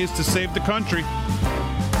 5 days to save the country.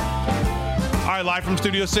 All right, live from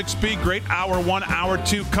Studio 6B. Great hour 1, hour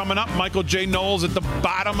 2 coming up. Michael J. Knowles at the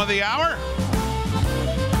bottom of the hour.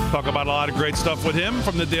 Talk about a lot of great stuff with him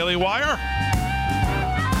from the Daily Wire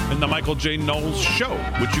and the Michael J. Knowles Show,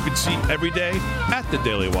 which you can see every day at the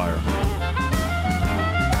Daily Wire.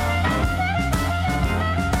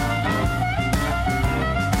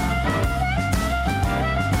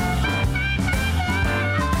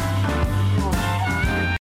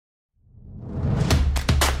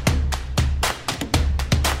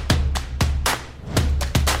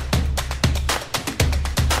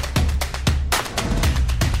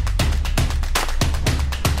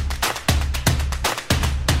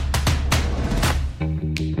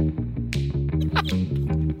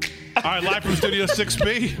 All right, live from Studio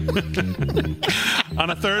 6B. On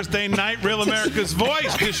a Thursday night, Real America's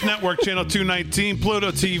Voice, Dish Network, Channel 219, Pluto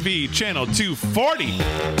TV, Channel 240.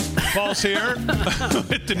 Paul's here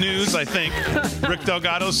with the news, I think. Rick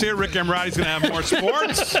Delgado's here. Rick Emirati's going to have more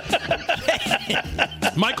sports.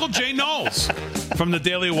 Michael J. Knowles from the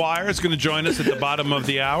Daily Wire is going to join us at the bottom of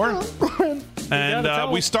the hour.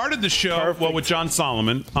 And we started the show with John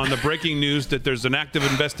Solomon on the breaking news that there's an active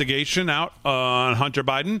investigation out on Hunter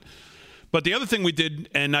Biden. But the other thing we did,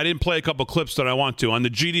 and I didn't play a couple clips that I want to, on the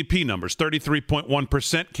GDP numbers,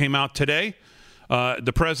 33.1% came out today.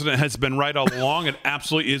 The president has been right all along. It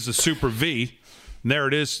absolutely is a super V. And there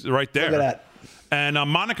it is right there. Look at that. And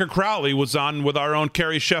Monica Crowley was on with our own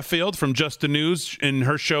Carrie Sheffield from Just the News, and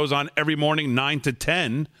her show's on every morning, 9 to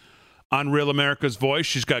 10 on Real America's Voice.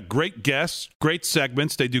 She's got great guests, great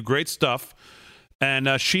segments. They do great stuff.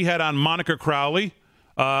 And she had on Monica Crowley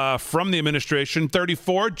from the administration.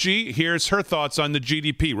 34G, here's her thoughts on the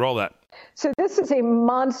GDP. Roll that. So this is a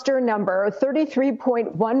monster number,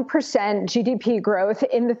 33.1% GDP growth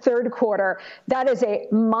in the third quarter. That is a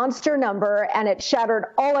monster number, and it shattered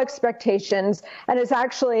all expectations and is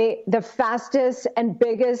actually the fastest and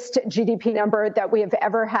biggest GDP number that we have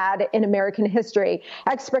ever had in American history.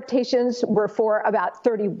 Expectations were for about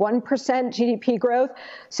 31% GDP growth,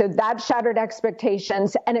 so that shattered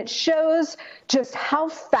expectations, and it shows just how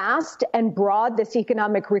fast and broad this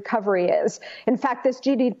economic recovery is. In fact, this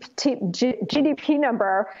GDP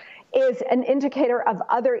number is an indicator of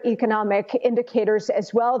other economic indicators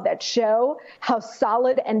as well that show how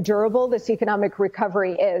solid and durable this economic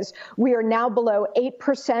recovery is. We are now below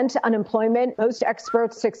 8% unemployment. Most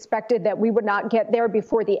experts expected that we would not get there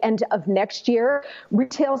before the end of next year.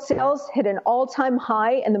 Retail sales hit an all-time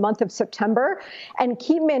high in the month of September, and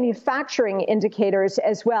key manufacturing indicators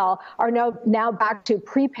as well are now back to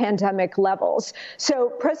pre-pandemic levels.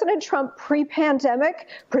 So President Trump pre-pandemic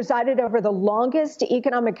presided over the longest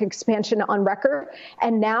economic expansion on record,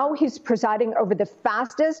 and now he's presiding over the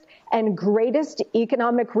fastest and greatest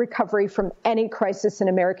economic recovery from any crisis in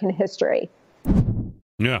American history.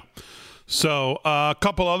 Yeah. So a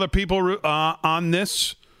couple other people on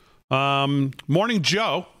this. Morning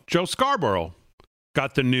Joe Scarborough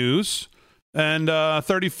got the news. And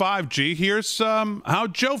 35G, here's how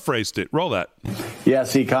Joe phrased it. Roll that.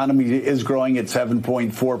 Yes, the economy is growing at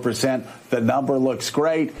 7.4%. The number looks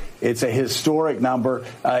great. It's a historic number.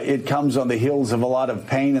 It comes on the heels of a lot of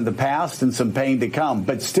pain in the past and some pain to come.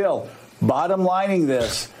 But still, bottom lining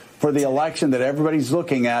this for the election that everybody's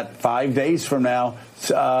looking at 5 days from now,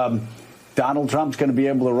 Donald Trump's going to be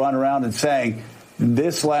able to run around and saying,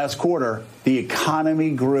 this last quarter, the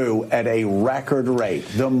economy grew at a record rate,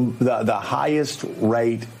 the highest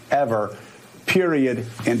rate ever, period,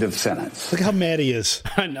 end of sentence. Look how mad he is.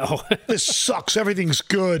 I know. This sucks. Everything's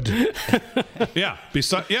good. Yeah,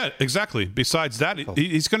 exactly. Besides that,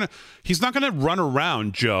 he's not gonna run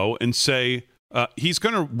around, Joe, and say he's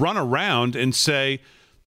gonna run around and say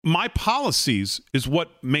my policies is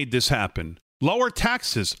what made this happen. Lower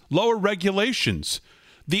taxes, lower regulations.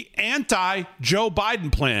 The anti-Joe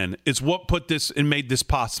Biden plan is what put this and made this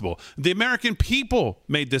possible. The American people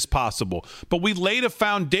made this possible. But we laid a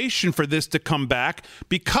foundation for this to come back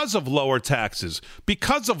because of lower taxes,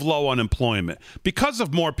 because of low unemployment, because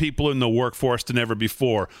of more people in the workforce than ever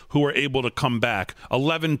before who are able to come back.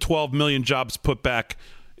 11, 12 million jobs put back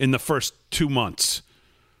in the first 2 months.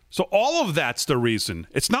 So all of that's the reason.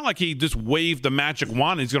 It's not like he just waved the magic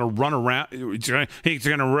wand and he's going to run around. He's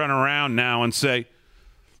going to run around now and say,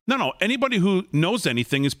 no, anybody who knows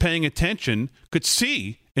anything is paying attention, could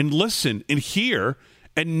see and listen and hear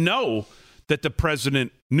and know that the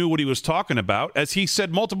president knew what he was talking about. As he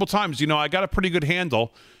said multiple times, I got a pretty good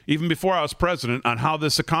handle, even before I was president, on how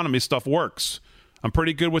this economy stuff works. I'm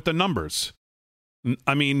pretty good with the numbers.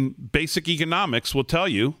 I mean, basic economics will tell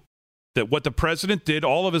you that what the president did,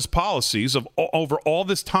 all of his policies over all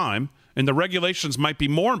this time, and the regulations might be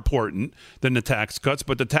more important than the tax cuts,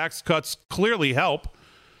 but the tax cuts clearly help.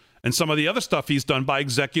 And some of the other stuff he's done by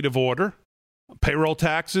executive order, payroll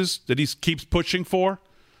taxes that he keeps pushing for,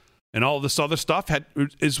 and all this other stuff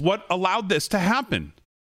is what allowed this to happen.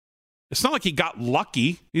 It's not like he got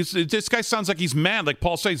lucky. This guy sounds like he's mad, like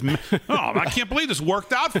Paul says. I can't believe this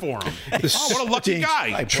worked out for him. What a lucky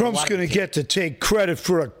guy. Trump's going to get to take credit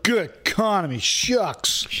for a good economy.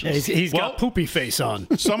 Shucks. He's got poopy face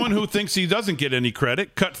on. Someone who thinks he doesn't get any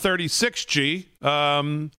credit, cut 36G.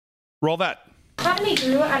 Roll that. Economy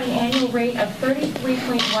grew at an annual rate of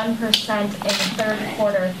 33.1% in the third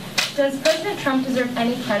quarter. Does President Trump deserve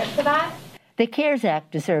any credit for that? The CARES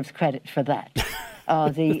Act deserves credit for that.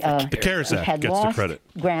 The CARES Act had gets lost the credit.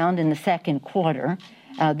 Ground in the second quarter.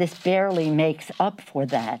 This barely makes up for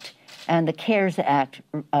that. And the CARES Act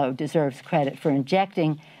deserves credit for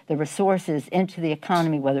injecting the resources into the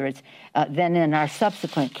economy, whether it's then in our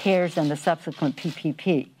subsequent CARES and the subsequent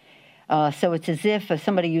PPP. So it's as if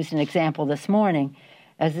somebody used an example this morning,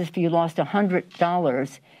 as if you lost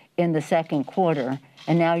 $100 in the second quarter,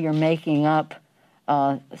 and now you're making up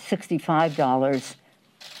 $65.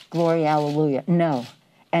 Glory, hallelujah. No.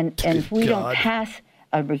 And if we don't pass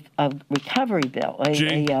a recovery bill, a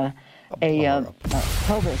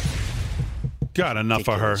COVID. God, enough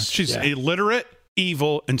of her. She's illiterate,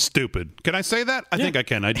 evil, and stupid. Can I say that? I think I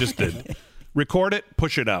can. I just did. Record it,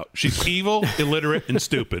 push it out. She's evil, illiterate, and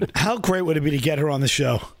stupid. How great would it be to get her on the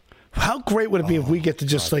show? How great would it be if we get to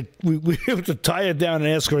just we have to tie her down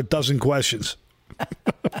and ask her a dozen questions?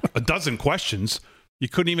 A dozen questions? You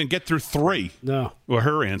couldn't even get through 3. No. Well,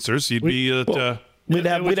 her answers. You'd be at... We'd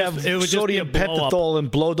have sodium pentothal and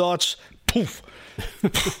blow darts. Poof.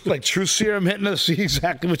 Like true serum hitting us. See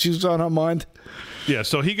exactly what she's on her mind. Yeah,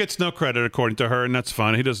 so he gets no credit according to her, and that's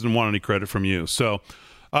fine. He doesn't want any credit from you. So,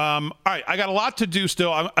 all right, I got a lot to do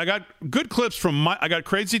still. I got good clips from I got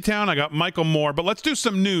Crazy Town. I got Michael Moore. But let's do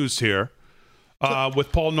some news here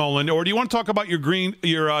with Paul Nolan. Or do you want to talk about your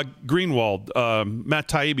Greenwald, Matt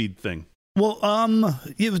Taibbi thing? Well,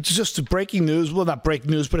 it was just breaking news. Well, not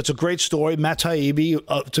breaking news, but it's a great story. Matt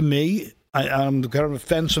Taibbi, to me, I'm going to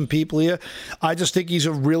offend some people here. I just think he's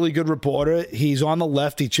a really good reporter. He's on the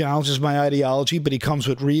left. He challenges my ideology, but he comes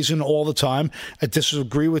with reason all the time. I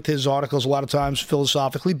disagree with his articles a lot of times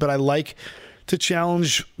philosophically, but I like to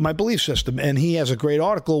challenge my belief system. And he has a great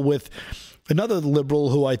article with another liberal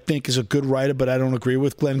who I think is a good writer, but I don't agree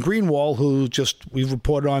with, Glenn Greenwald, who we've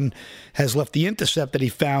reported on has left The Intercept that he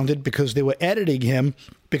founded because they were editing him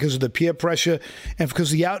because of the peer pressure and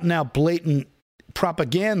because of the out-and-out blatant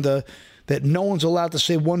propaganda that no one's allowed to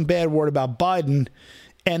say one bad word about Biden,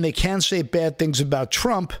 and they can say bad things about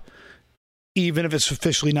Trump, even if it's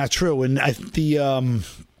officially not true. And I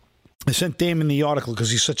sent Damon the article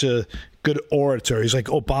because he's such a good orator. He's like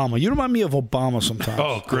Obama. You remind me of Obama sometimes.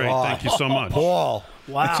 Oh, great! Thank you so much, Paul.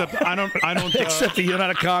 Wow. Except I don't. Except that you're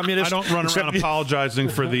not a communist. I don't run around apologizing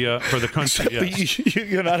for the country. Yes.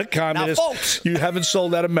 You're not a communist. Now, folks. You haven't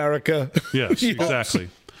sold out America. Yes, exactly.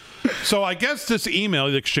 So I guess this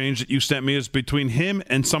email exchange that you sent me is between him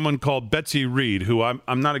and someone called Betsy Reed, who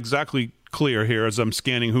I'm not exactly clear here as I'm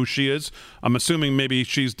scanning who she is. I'm assuming maybe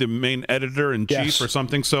she's the main editor-in-chief or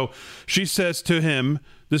something. So she says to him,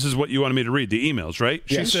 this is what you wanted me to read, the emails, right?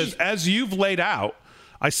 Yes. She says, as you've laid out,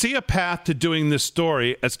 I see a path to doing this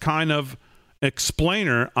story as kind of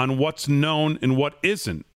explainer on what's known and what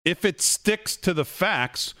isn't. If it sticks to the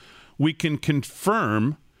facts, we can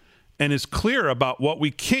confirm and is clear about what we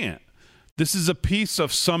can't. This is a piece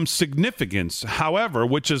of some significance, however,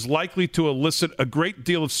 which is likely to elicit a great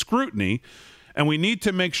deal of scrutiny, and we need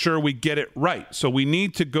to make sure we get it right. So we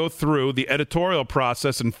need to go through the editorial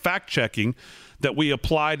process and fact-checking that we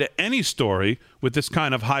apply to any story with this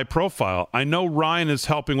kind of high profile. I know Ryan is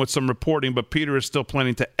helping with some reporting, but Peter is still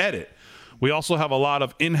planning to edit. We also have a lot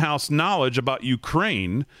of in-house knowledge about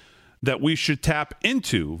Ukraine that we should tap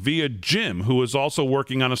into via Jim, who is also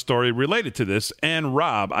working on a story related to this, and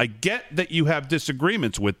Rob. I get that you have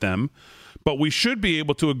disagreements with them, but we should be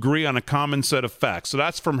able to agree on a common set of facts. So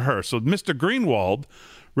that's from her. So Mr. Greenwald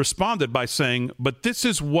responded by saying, but this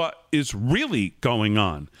is what is really going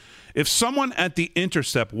on. If someone at The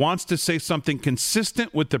Intercept wants to say something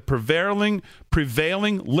consistent with the prevailing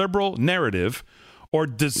liberal narrative or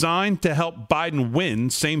designed to help Biden win,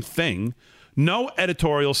 same thing, no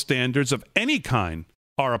editorial standards of any kind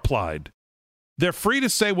are applied. They're free to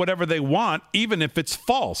say whatever they want, even if it's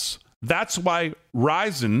false. That's why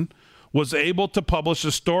Risen was able to publish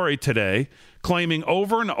a story today claiming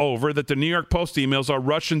over and over that the New York Post emails are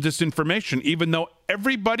Russian disinformation, even though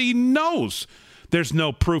everybody knows there's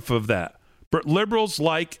no proof of that. But liberals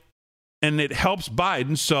like, and it helps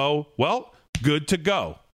Biden, so, well, good to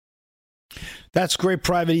go. That's great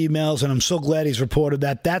private emails, and I'm so glad he's reported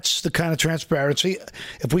that. That's the kind of transparency.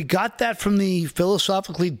 If we got that from the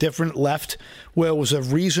philosophically different left, where it was a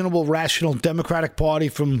reasonable, rational Democratic Party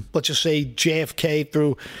from, let's just say, JFK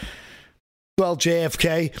through, well,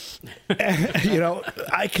 JFK,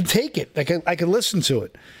 I can take it. I can listen to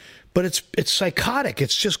it. But it's psychotic.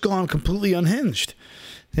 It's just gone completely unhinged.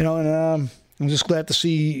 And I'm just glad to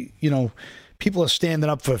see, people are standing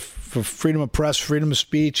up for freedom of press, freedom of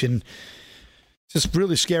speech, and just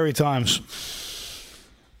really scary times.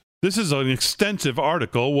 This is an extensive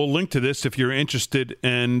article. We'll link to this if you're interested,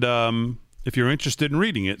 and if you're interested in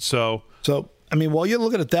reading it. So I mean, while you're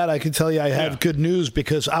looking at that, I can tell you I have good news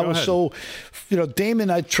because I was so, Damon,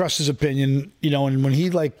 I trust his opinion, and when he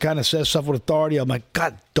kind of says stuff with authority, I'm like,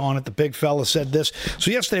 God darn it, the big fella said this. So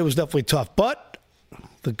yesterday was definitely tough. But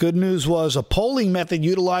the good news was a polling method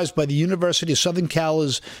utilized by the University of Southern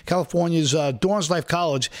California's Dorns Life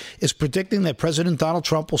College is predicting that President Donald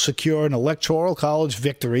Trump will secure an electoral college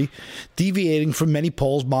victory, deviating from many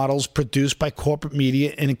polls models produced by corporate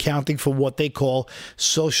media and accounting for what they call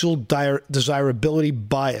social desirability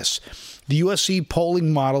bias. The USC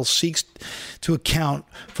polling model seeks to account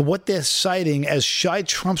for what they're citing as shy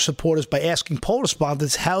Trump supporters by asking poll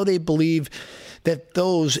respondents how they believe that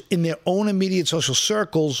those in their own immediate social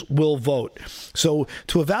circles will vote. So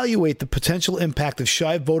to evaluate the potential impact of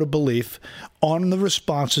shy voter belief on the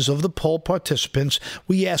responses of the poll participants,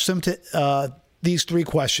 we asked them to these three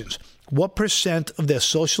questions. What percent of their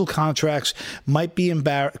social contacts would be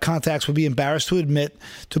embarrassed to admit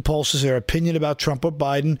to pollsters their opinion about Trump or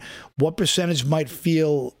Biden? What percentage might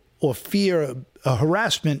feel or fear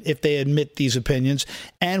harassment if they admit these opinions?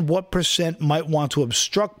 And what percent might want to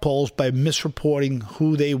obstruct polls by misreporting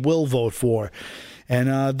who they will vote for?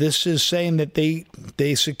 And this is saying that they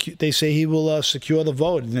say he will secure the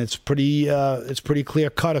vote, and it's pretty clear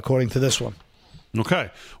cut according to this one.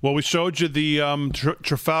 Okay. Well, we showed you the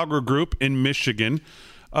Trafalgar Group in Michigan.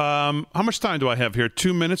 How much time do I have here?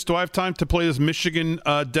 2 minutes. Do I have time to play this Michigan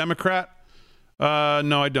Democrat?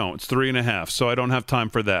 No, I don't. It's 3.5, so I don't have time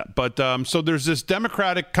for that. But so there's this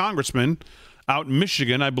Democratic congressman out in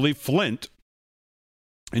Michigan, I believe Flint,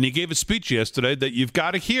 and he gave a speech yesterday that you've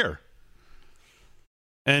got to hear.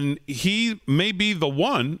 And he may be the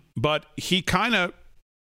one, but he kind of,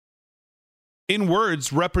 in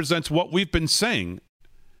words, represents what we've been saying.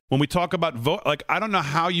 When we talk about vote, I don't know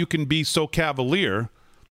how you can be so cavalier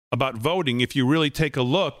about voting if you really take a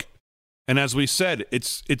look. And as we said,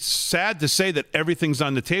 it's sad to say that everything's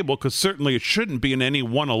on the table, because certainly it shouldn't be in any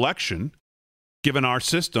one election, given our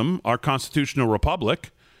system, our constitutional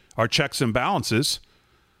republic, our checks and balances.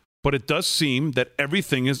 But it does seem that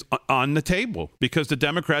everything is on the table because the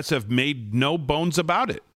Democrats have made no bones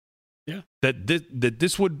about it. Yeah. That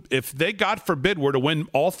this would, if they, God forbid, were to win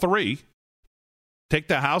all three, take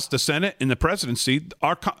the House, the Senate, and the presidency,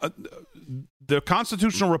 the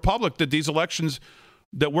constitutional republic that these elections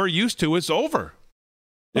that we're used to is over.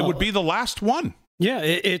 It would be the last one. Yeah,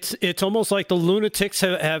 it's almost like the lunatics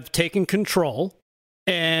have taken control,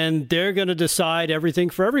 and they're going to decide everything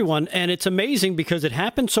for everyone. And it's amazing because it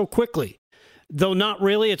happened so quickly. Though not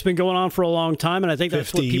really, it's been going on for a long time, and I think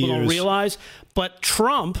that's what people don't realize. But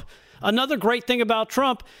Trump, another great thing about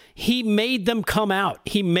Trump, he made them come out.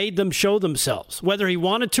 He made them show themselves. Whether he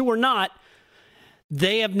wanted to or not,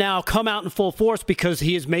 they have now come out in full force because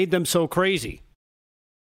he has made them so crazy.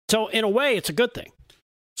 So in a way, it's a good thing.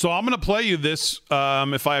 So I'm going to play you this,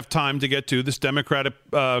 if I have time to get to, this Democratic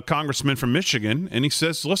congressman from Michigan. And he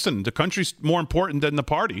says, listen, the country's more important than the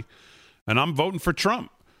party, and I'm voting for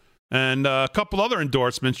Trump. And a couple other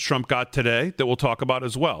endorsements Trump got today that we'll talk about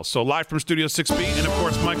as well. So live from Studio 6B, and of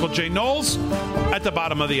course, Michael J. Knowles at the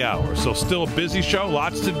bottom of the hour. So still a busy show,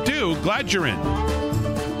 lots to do. Glad you're in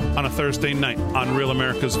on a Thursday night on Real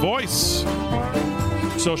America's Voice.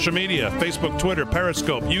 Social media, Facebook, Twitter,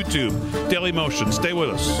 Periscope, YouTube, Daily Motion. Stay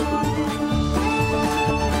with us.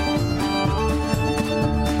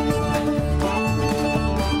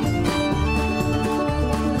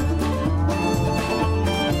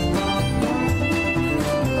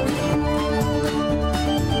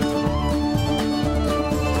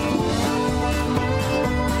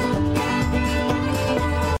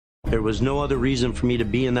 There was no other reason for me to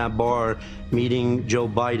be in that bar meeting Joe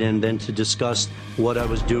Biden than to discuss what I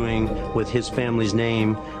was doing with his family's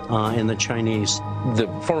name in the Chinese. The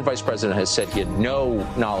former vice president has said he had no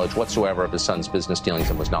knowledge whatsoever of his son's business dealings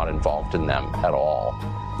and was not involved in them at all.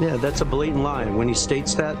 Yeah, that's a blatant lie. When he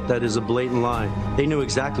states that, that is a blatant lie. They knew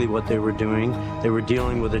exactly what they were doing. They were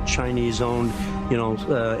dealing with a Chinese-owned,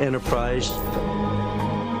 enterprise.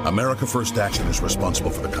 America First Action is responsible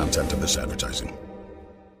for the content of this advertising.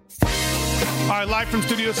 All right, live from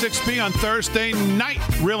Studio 6B on Thursday night,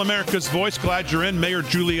 Real America's Voice. Glad you're in. Mayor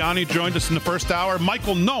Giuliani joined us in the first hour.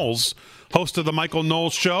 Michael Knowles, host of the Michael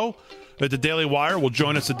Knowles Show at the Daily Wire, will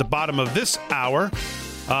join us at the bottom of this hour.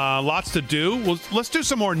 Lots to do. Well, let's do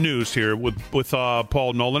some more news here with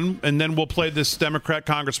Paul Nolan, and then we'll play this Democrat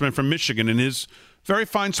congressman from Michigan in his very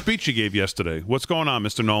fine speech he gave yesterday. What's going on,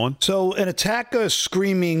 Mr. Nolan? So an attacker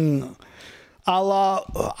screaming Allah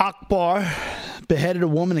Akbar beheaded a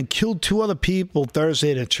woman and killed two other people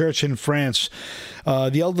Thursday at a church in France.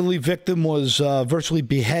 The elderly victim was virtually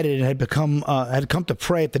beheaded and had come to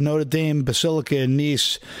pray at the Notre Dame Basilica in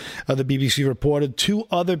Nice. The BBC reported 2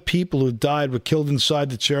 other people who died were killed inside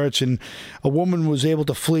the church, and a woman was able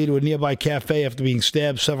to flee to a nearby cafe after being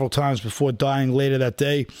stabbed several times before dying later that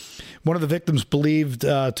day. One of the victims believed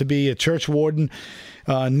to be a church warden.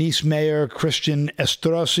 Nice Mayor Christian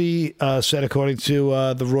Estrosi said, according to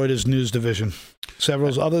the Reuters news division.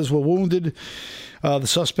 Several others were wounded. The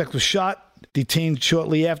suspect was shot, detained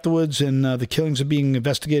shortly afterwards, and the killings are being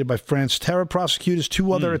investigated by France terror prosecutors.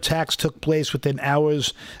 2 other attacks took place within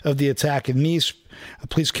hours of the attack in Nice.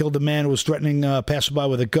 Police killed a man who was threatening a passerby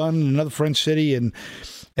with a gun in another French city, and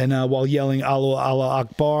while yelling Allah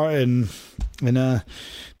Akbar. And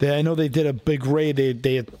I know they did a big raid.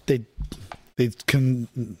 They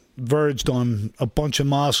converged on a bunch of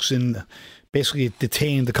mosques and basically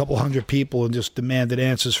detained a couple hundred people and just demanded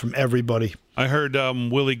answers from everybody. I heard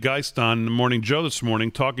Willie Geist on Morning Joe this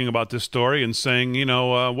morning talking about this story and saying,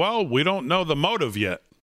 well, we don't know the motive yet.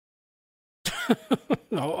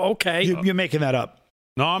 Okay. You're making that up.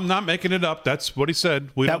 No, I'm not making it up. That's what he said.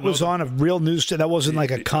 That was on a real news channel. That wasn't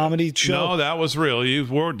like a comedy show. No, that was real. You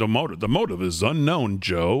were the motive. The motive is unknown,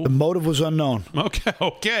 Joe. The motive was unknown.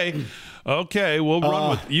 Okay. We'll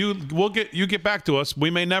run with you. You get back to us. We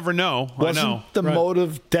may never know. Wasn't the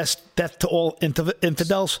motive death to all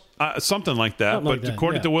infidels? Something like that. But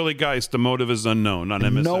according to Willie Geist, the motive is unknown on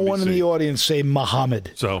MSNBC. No one in the audience say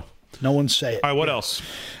Muhammad. So. No one say it. All right, what else?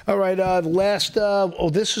 All right,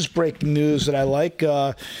 this is breaking news that I like.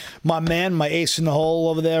 My man, my ace in the hole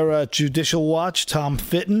over there at Judicial Watch, Tom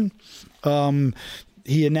Fitton.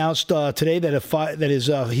 He announced today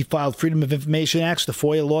that he filed Freedom of Information Act, the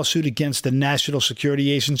FOIA lawsuit against the National Security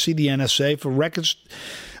Agency, the NSA, for records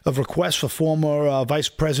of requests for former Vice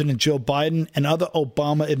President Joe Biden and other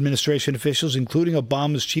Obama administration officials, including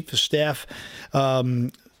Obama's chief of staff,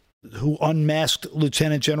 who unmasked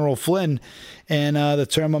Lieutenant General Flynn. And the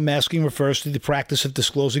term unmasking refers to the practice of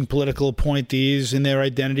disclosing political appointees and their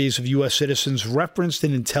identities of U.S. citizens referenced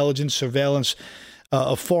in intelligence surveillance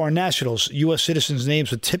of foreign nationals. U.S. citizens'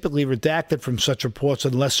 names are typically redacted from such reports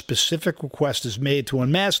unless specific request is made to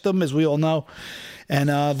unmask them, as we all know. And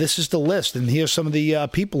this is the list. And here's some of the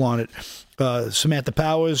people on it. Samantha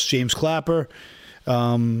Powers, James Clapper,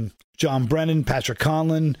 John Brennan, Patrick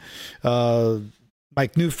Conlon,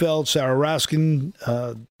 Mike Neufeld, Sarah Raskin.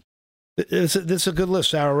 This is a good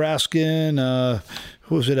list. Sarah Raskin.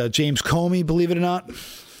 Who was it? James Comey, believe it or not.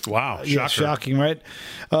 Wow. Yeah, shocking, right?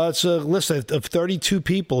 It's a list of 32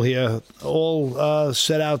 people here, all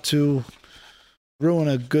set out to ruin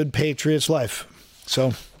a good patriot's life.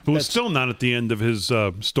 So, who's still not at the end of his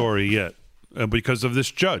story yet because of this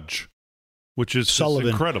judge, which is Sullivan,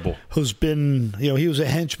 incredible. Who's been, he was a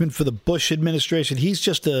henchman for the Bush administration. He's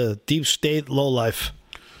just a deep state lowlife.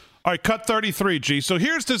 All right, cut 33, G. So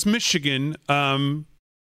here's this Michigan Dem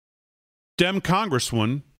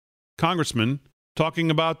congressman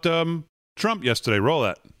talking about Trump yesterday. Roll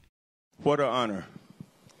that. What an honor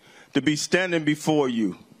to be standing before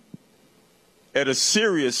you at a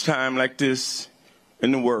serious time like this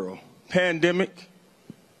in the world. Pandemic,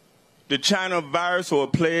 the China virus or a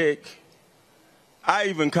plague. I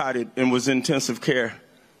even caught it and was in intensive care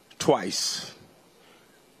twice.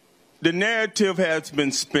 The narrative has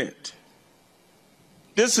been spent.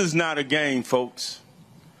 This is not a game, folks.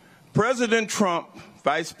 President Trump,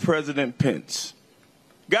 Vice President Pence,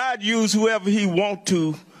 God used whoever he wants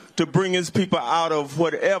to bring his people out of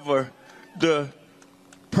whatever the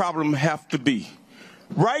problem have to be.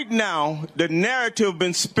 Right now, the narrative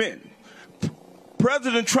been spent.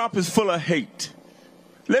 President Trump is full of hate.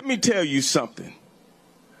 Let me tell you something.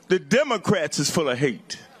 The Democrats is full of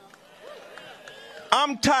hate.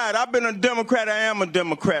 I'm tired. I've been a Democrat. I am a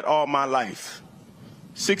Democrat all my life.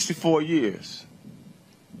 64 years.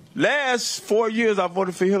 Last 4 years, I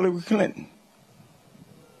voted for Hillary Clinton.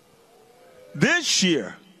 This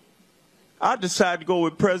year, I decided to go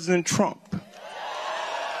with President Trump.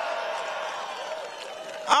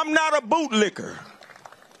 I'm not a bootlicker.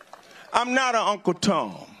 I'm not an Uncle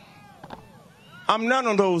Tom. I'm none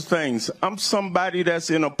of those things. I'm somebody that's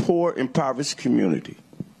in a poor, impoverished community.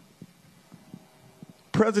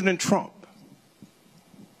 President Trump,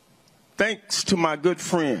 thanks to my good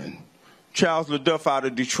friend, Charles LaDuff out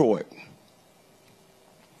of Detroit,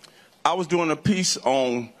 I was doing a piece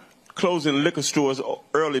on closing liquor stores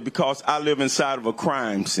early because I live inside of a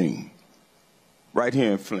crime scene right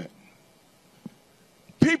here in Flint.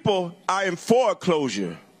 People are in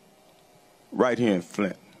foreclosure right here in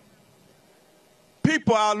Flint.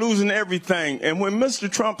 People are losing everything. And when Mr.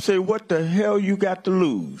 Trump said, "What the hell you got to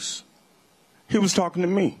lose?" he was talking to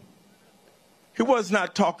me. He was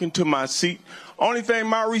not talking to my seat. Only thing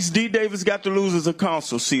Maurice D. Davis got to lose is a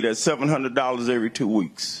council seat at $700 every 2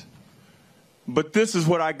 weeks. But this is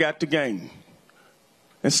what I got to gain.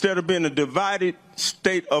 Instead of being a divided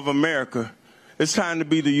state of America, it's time to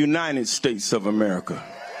be the United States of America.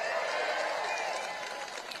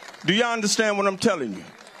 Do you understand what I'm telling you?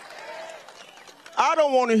 I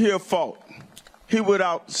don't want to hear fault. He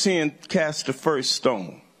without sin cast the first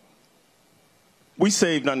stone. We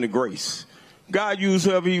saved under grace. God used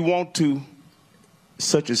whoever he want to,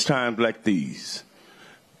 such as times like these.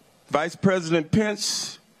 Vice President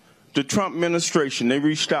Pence, the Trump administration, they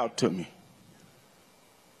reached out to me.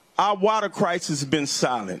 Our water crisis has been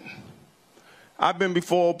silent. I've been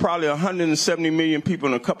before probably 170 million people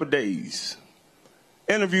in a couple of days.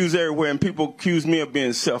 Interviews everywhere, and people accuse me of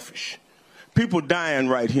being selfish. People dying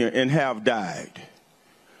right here and have died.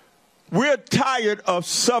 We're tired of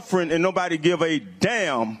suffering and nobody give a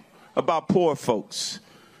damn about poor folks.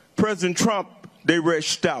 President Trump, they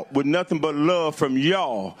reached out with nothing but love from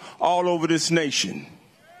y'all all over this nation.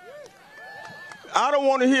 I don't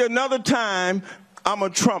want to hear another time I'm a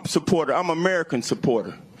Trump supporter. I'm an American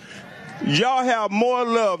supporter. Y'all have more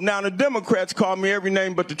love. Now, the Democrats call me every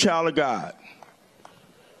name but the child of God.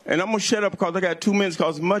 And I'm going to shut up because I got 2 minutes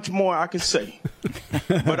because much more I can say.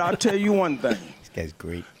 But I'll tell you one thing. This guy's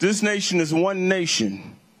great. This nation is one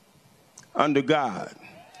nation under God.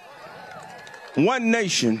 One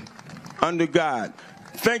nation under God.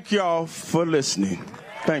 Thank y'all for listening.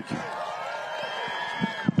 Thank you.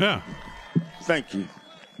 Yeah. Thank you.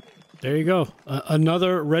 There you go.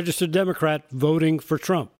 Another registered Democrat voting for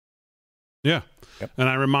Trump. Yeah. Yep. And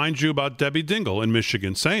I remind you about Debbie Dingell in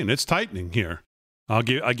Michigan saying it's tightening here. I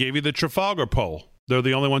gave you the Trafalgar poll. They're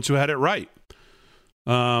the only ones who had it right.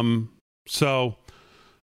 So,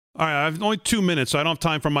 all right, I have only 2 minutes, so I don't have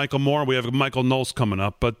time for Michael Moore. We have Michael Knowles coming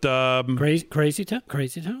up. But Crazy Town?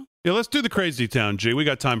 Yeah, let's do the Crazy Town, G. We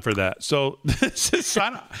got time for that. So this is,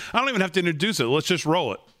 I don't even have to introduce it. Let's just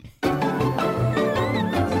roll it.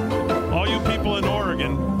 All you people in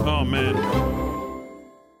Oregon. Oh, man.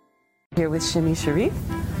 Here with Shimi Sharif,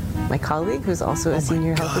 my colleague, who's also a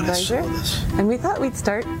senior health advisor. And we thought we'd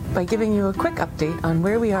start by giving you a quick update on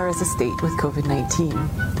where we are as a state with COVID-19.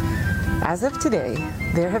 As of today,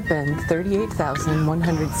 there have been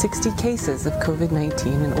 38,160 cases of COVID-19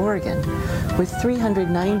 in Oregon, with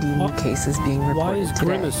 390 new cases being reported Why is today.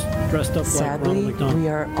 Grimace dressed up Sadly, like Ronald McDonald? we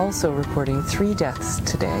are also reporting 3 deaths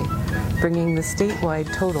today, bringing the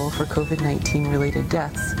statewide total for COVID-19 related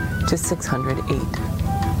deaths to 608.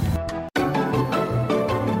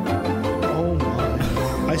 Oh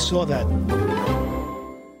my! I saw that.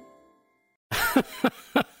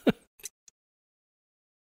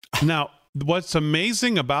 Now, what's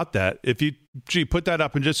amazing about that, if you put that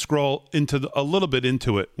up and just scroll into a little bit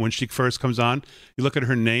into it when she first comes on, you look at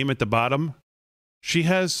her name at the bottom. She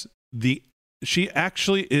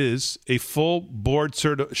actually is a full board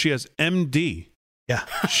certified. She has MD. Yeah.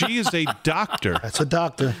 She is a doctor. That's a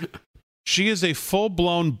doctor. She is a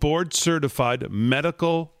full-blown board-certified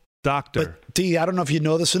medical doctor. But, Dee, I don't know if you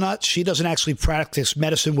know this or not. She doesn't actually practice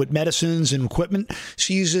medicine with medicines and equipment.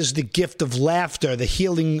 She uses the gift of laughter, the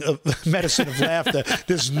healing of medicine of laughter.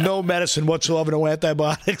 There's no medicine whatsoever, no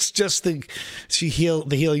antibiotics, just the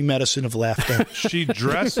healing medicine of laughter. She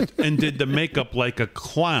dressed and did the makeup like a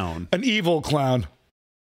clown. An evil clown.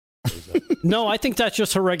 No, I think that's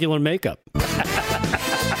just her regular makeup.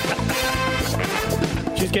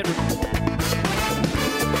 She's getting...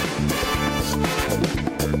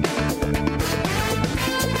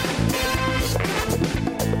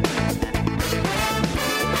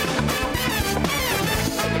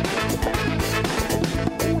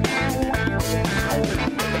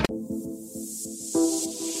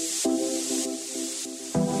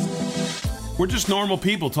 We're just normal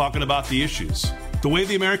people talking about the issues, the way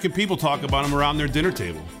the American people talk about them around their dinner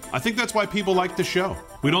table. I think that's why people like the show.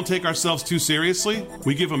 We don't take ourselves too seriously.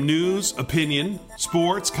 We give them news, opinion,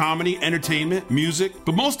 sports, comedy, entertainment, music.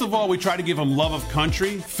 But most of all, we try to give them love of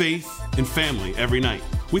country, faith, and family every night.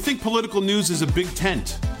 We think political news is a big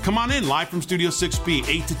tent. Come on in, live from Studio 6B,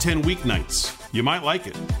 8 to 10 weeknights. You might like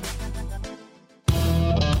it.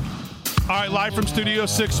 All right, live from Studio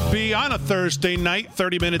 6B on a Thursday night,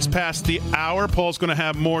 30 minutes past the hour. Paul's going to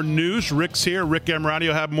have more news. Rick's here. Rick Emirati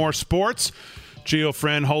will have more sports. Gio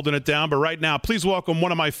Friend holding it down. But right now, please welcome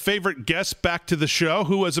one of my favorite guests back to the show,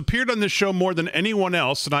 who has appeared on this show more than anyone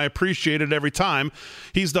else, and I appreciate it every time.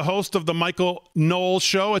 He's the host of the Michael Knowles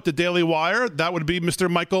Show at the Daily Wire. That would be Mr.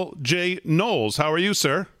 Michael J. Knowles. How are you,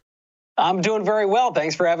 sir? I'm doing very well.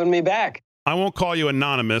 Thanks for having me back. I won't call you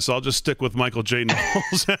anonymous. I'll just stick with Michael J.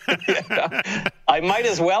 Knowles. I might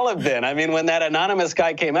as well have been. I mean, when that anonymous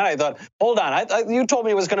guy came out, I thought, hold on, you told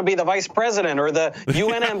me it was going to be the vice president or the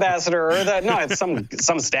UN ambassador or no, it's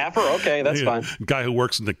some staffer. Okay, that's fine. Guy who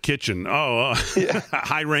works in the kitchen.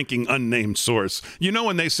 High-ranking unnamed source. You know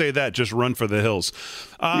when they say that, just run for the hills.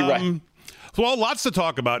 You're right. Well, lots to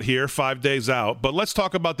talk about here, 5 days out. But let's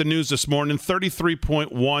talk about the news this morning.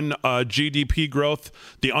 33.1 GDP growth.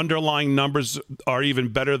 The underlying numbers are even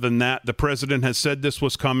better than that. The president has said this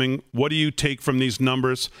was coming. What do you take from these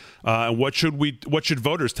numbers? What should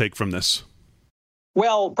voters take from this?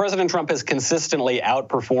 Well, President Trump has consistently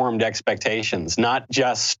outperformed expectations, not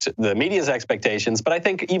just the media's expectations, but I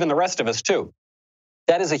think even the rest of us too.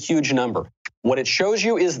 That is a huge number. What it shows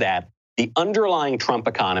you is that the underlying Trump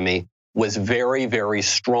economy was very, very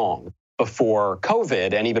strong before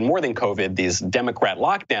COVID, and even more than COVID, these Democrat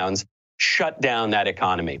lockdowns shut down that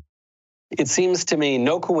economy. It seems to me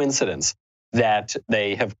no coincidence that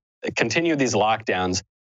they have continued these lockdowns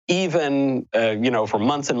even, for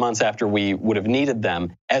months and months after we would have needed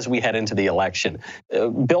them as we head into the election.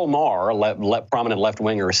 Bill Maher, prominent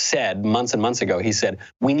left-winger, said months and months ago, he said,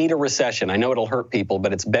 we need a recession. I know it'll hurt people,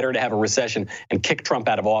 but it's better to have a recession and kick Trump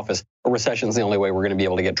out of office. A recession is the only way we're going to be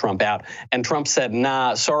able to get Trump out. And Trump said,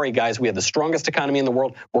 nah, sorry, guys, we have the strongest economy in the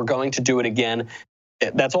world. We're going to do it again.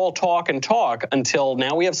 That's all talk and talk until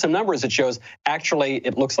now we have some numbers that shows actually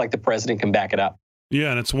it looks like the president can back it up.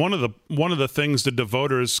 Yeah, and it's one of the things that the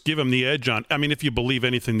voters give him the edge on. I mean, if you believe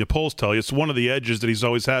anything the polls tell you, it's one of the edges that he's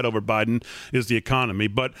always had over Biden is the economy.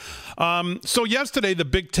 But so yesterday, the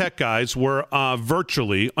big tech guys were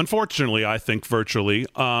virtually, unfortunately, I think virtually,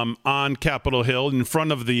 on Capitol Hill in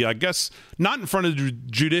front of the, I guess, not in front of the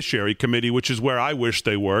Judiciary Committee, which is where I wish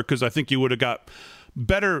they were, because I think you would have got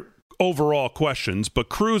better overall questions. But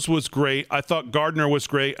Cruz was great. I thought Gardner was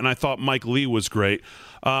great, and I thought Mike Lee was great.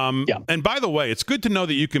 And by the way, it's good to know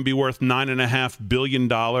that you can be worth $9.5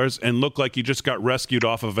 billion and look like you just got rescued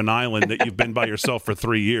off of an island that you've been by yourself for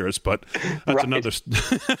 3 years. But that's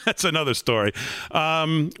that's another story.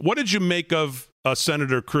 What did you make of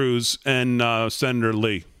Senator Cruz and Senator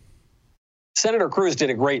Lee? Senator Cruz did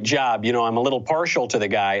a great job. You know, I'm a little partial to the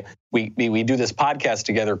guy. We do this podcast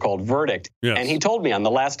together called Verdict. Yes. And he told me on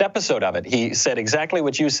the last episode of it, he said exactly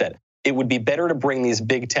what you said. It would be better to bring these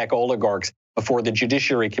big tech oligarchs before the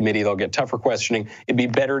Judiciary Committee. They'll get tougher questioning. It'd be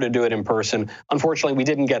better to do it in person. Unfortunately, we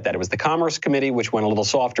didn't get that. It was the Commerce Committee, which went a little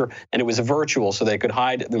softer, and it was virtual, so they could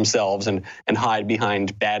hide themselves and hide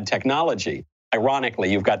behind bad technology. Ironically,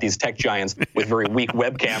 you've got these tech giants with very weak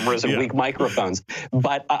web cameras and weak microphones.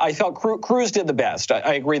 But I felt Cruz did the best.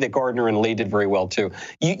 I agree that Gardner and Lee did very well, too.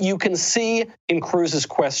 You can see in Cruz's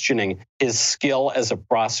questioning his skill as a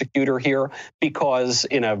prosecutor here, because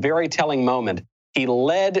in a very telling moment, he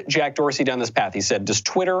led Jack Dorsey down this path. He said, does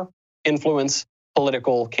Twitter influence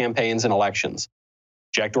political campaigns and elections?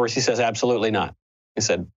 Jack Dorsey says, absolutely not. He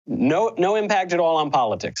said, no impact at all on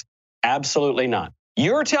politics. Absolutely not.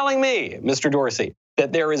 You're telling me, Mr. Dorsey,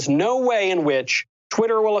 that there is no way in which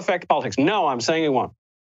Twitter will affect politics. No, I'm saying it won't.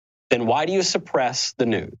 Then why do you suppress the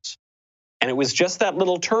news? And it was just that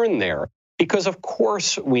little turn there, because of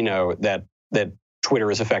course we know that Twitter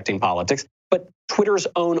is affecting politics, but Twitter's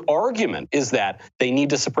own argument is that they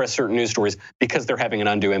need to suppress certain news stories because they're having an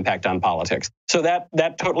undue impact on politics. So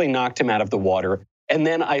that totally knocked him out of the water. And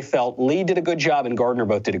then I felt Lee did a good job and Gardner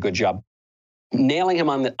both did a good job nailing him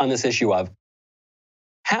on this issue of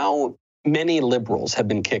how many liberals have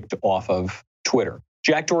been kicked off of Twitter.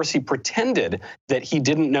 Jack Dorsey pretended that he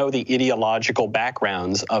didn't know the ideological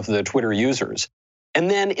backgrounds of the Twitter users. And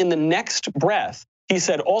then in the next breath, he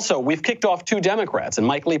said, also, we've kicked off 2 Democrats. And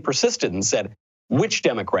Mike Lee persisted and said, which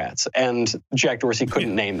Democrats? And Jack Dorsey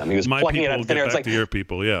couldn't name them. He was plucking it out of thin air. It's like your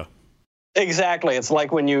people, yeah. Exactly. It's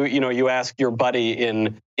like when you ask your buddy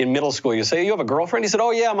in middle school, you say, you have a girlfriend? He said, oh,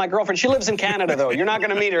 yeah, my girlfriend. She lives in Canada, though. You're not going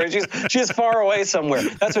to meet her. She's far away somewhere.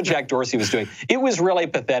 That's what Jack Dorsey was doing. It was really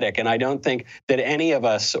pathetic, and I don't think that any of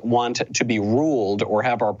us want to be ruled or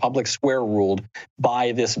have our public square ruled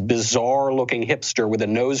by this bizarre-looking hipster with a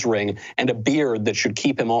nose ring and a beard that should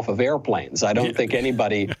keep him off of airplanes. I don't think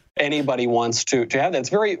anybody wants to have that. It's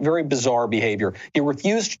very, very bizarre behavior. He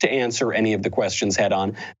refused to answer any of the questions head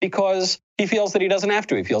on because he feels that he doesn't have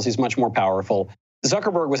to. He feels he's much more powerful.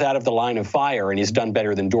 Zuckerberg was out of the line of fire, and he's done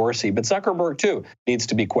better than Dorsey. But Zuckerberg, too, needs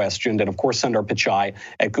to be questioned. And, of course, Sundar Pichai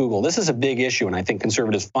at Google. This is a big issue, and I think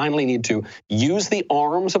conservatives finally need to use the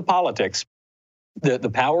arms of politics,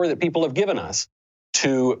 the power that people have given us,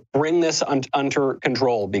 to bring this under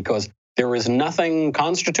control, because there is nothing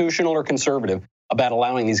constitutional or conservative about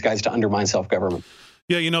allowing these guys to undermine self-government.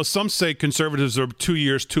 Yeah, some say conservatives are 2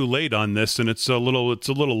 years too late on this, and it's a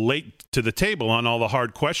little late to the table on all the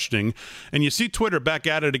hard questioning. And you see Twitter back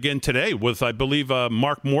at it again today with, I believe,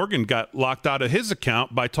 Mark Morgan got locked out of his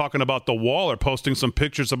account by talking about the wall or posting some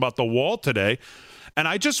pictures about the wall today. And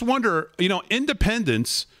I just wonder,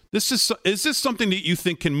 independence, is this something that you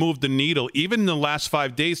think can move the needle even in the last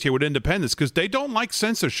 5 days here with independence? Because they don't like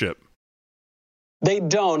censorship. They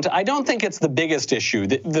don't. I don't think it's the biggest issue.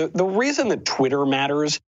 The reason that Twitter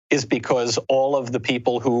matters is because all of the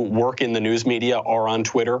people who work in the news media are on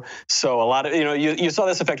Twitter. So a lot of, you saw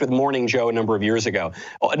this effect with Morning Joe a number of years ago.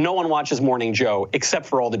 No one watches Morning Joe except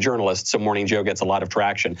for all the journalists, so Morning Joe gets a lot of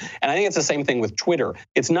traction. And I think it's the same thing with Twitter.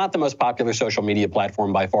 It's not the most popular social media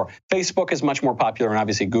platform by far. Facebook is much more popular, and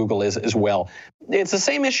obviously Google is as well. It's the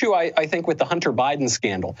same issue, I think, with the Hunter Biden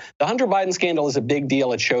scandal. The Hunter Biden scandal is a big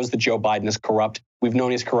deal. It shows that Joe Biden is corrupt. We've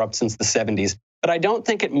known he's corrupt since the 70s. But I don't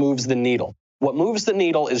think it moves the needle. What moves the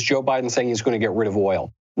needle is Joe Biden saying he's going to get rid of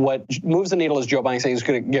oil. What moves the needle is Joe Biden saying he's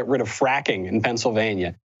going to get rid of fracking in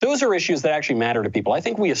Pennsylvania. Those are issues that actually matter to people. I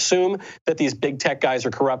think we assume that these big tech guys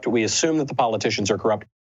are corrupt. We assume that the politicians are corrupt.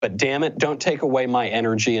 But damn it, don't take away my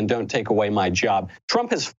energy and don't take away my job.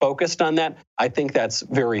 Trump has focused on that. I think that's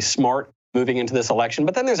very smart moving into this election.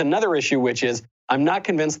 But then there's another issue, which is I'm not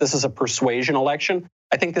convinced this is a persuasion election.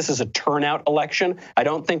 I think this is a turnout election. I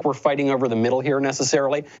don't think we're fighting over the middle here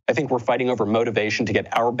necessarily. I think we're fighting over motivation to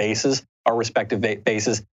get our bases, our respective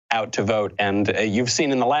bases, out to vote. And you've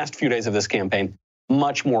seen in the last few days of this campaign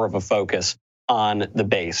much more of a focus on the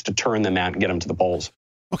base to turn them out and get them to the polls.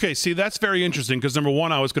 Okay, see, that's very interesting because, number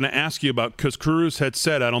one, I was going to ask you about, because Cruz had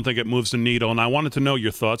said, I don't think it moves the needle, and I wanted to know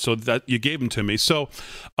your thoughts, so that you gave them to me. So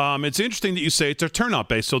it's interesting that you say it's a turnout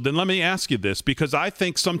base. So then let me ask you this, because I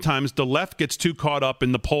think sometimes the left gets too caught up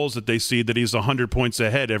in the polls that they see that he's 100 points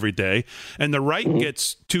ahead every day, and the right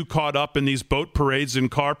gets too caught up in these boat parades and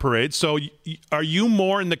car parades. So are you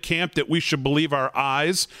more in the camp that we should believe our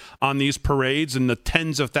eyes on these parades and the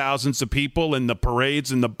tens of thousands of people and the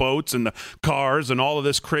parades and the boats and the cars and all of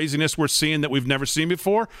this craziness we're seeing that we've never seen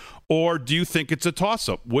before? Or do you think it's a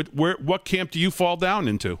toss-up? What camp do you fall down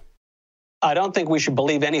into? I don't think we should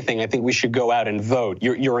believe anything. I think we should go out and vote.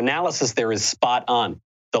 Your analysis there is spot on.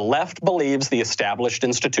 The left believes the established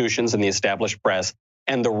institutions and the established press,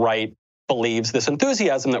 and the right believes this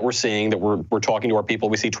enthusiasm that we're seeing, that we're talking to our people.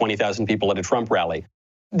 We see 20,000 people at a Trump rally.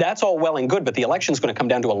 That's all well and good, but the election's going to come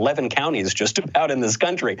down to 11 counties just about in this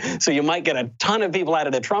country. So you might get a ton of people out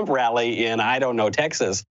at a Trump rally in, I don't know,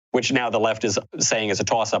 Texas, which now the left is saying is a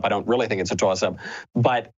toss-up. I don't really think it's a toss-up.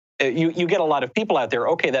 But you get a lot of people out there.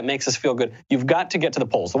 Okay, that makes us feel good. You've got to get to the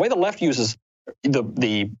polls. The way the left uses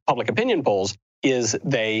the public opinion polls is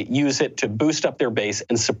they use it to boost up their base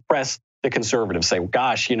and suppress the conservatives. Say,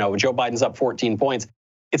 gosh, Joe Biden's up 14 points.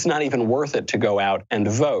 It's not even worth it to go out and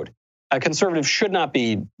vote. Conservatives should not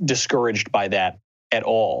be discouraged by that at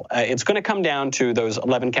all. It's going to come down to those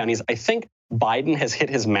 11 counties. I think Biden has hit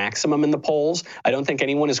his maximum in the polls. I don't think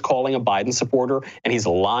anyone is calling a Biden supporter, and he's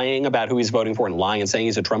lying about who he's voting for and lying and saying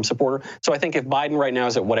he's a Trump supporter. So I think if Biden right now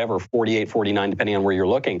is at whatever, 48, 49, depending on where you're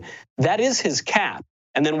looking, that is his cap.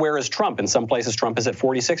 And then where is Trump? In some places, Trump is at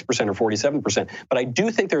 46% or 47%. But I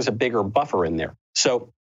do think there's a bigger buffer in there. So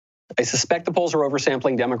I suspect the polls are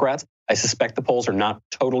oversampling Democrats. I suspect the polls are not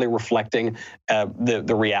totally reflecting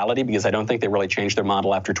the reality, because I don't think they really changed their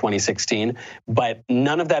model after 2016. But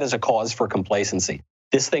none of that is a cause for complacency.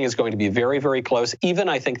 This thing is going to be very, very close. Even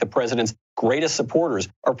I think the president's greatest supporters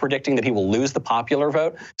are predicting that he will lose the popular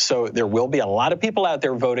vote. So there will be a lot of people out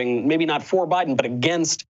there voting, maybe not for Biden, but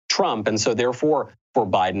against Trump. And so therefore for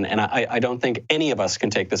Biden. And I don't think any of us can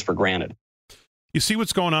take this for granted. You see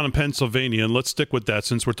what's going on in Pennsylvania, and let's stick with that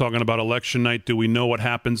since we're talking about election night. Do we know what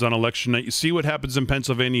happens on election night? You see what happens in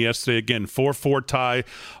Pennsylvania yesterday. Again, 4-4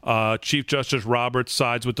 tie. Chief Justice Roberts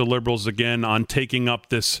sides with the liberals again on taking up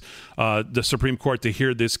this the Supreme Court to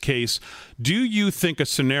hear this case. Do you think a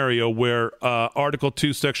scenario where Article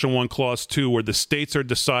 2, Section 1, Clause 2, where the states are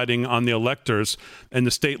deciding on the electors and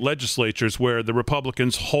the state legislatures, where the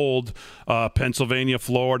Republicans hold Pennsylvania,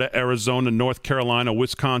 Florida, Arizona, North Carolina,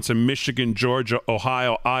 Wisconsin, Michigan, Georgia,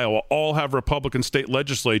 Ohio, Iowa, all have Republican state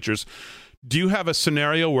legislatures. Do you have a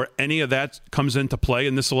scenario where any of that comes into play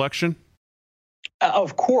in this election?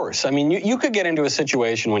 Of course. I mean, you could get into a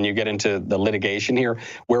situation when you get into the litigation here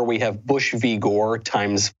where we have Bush v. Gore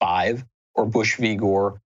times 5 or Bush v.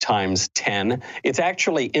 Gore times 10. It's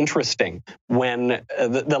actually interesting when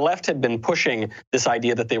the left had been pushing this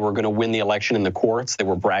idea that they were going to win the election in the courts. They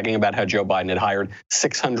were bragging about how Joe Biden had hired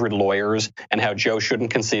 600 lawyers and how Joe shouldn't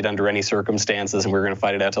concede under any circumstances, and we were going to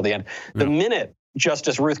fight it out till the end. The minute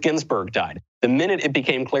Justice Ruth Ginsburg died, the minute it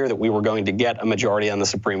became clear that we were going to get a majority on the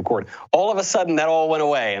Supreme Court, all of a sudden that all went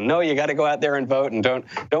away. And no, you got to go out there and vote, and don't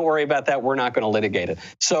worry about that. We're not going to litigate it.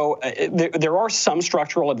 So there are some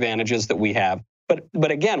structural advantages that we have.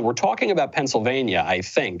 But again, we're talking about Pennsylvania, I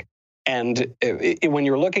think. And when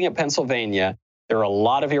you're looking at Pennsylvania, there are a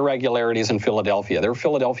lot of irregularities in Philadelphia. There are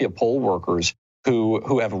Philadelphia poll workers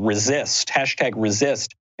who have #resist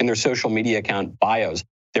in their social media account bios.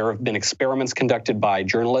 There have been experiments conducted by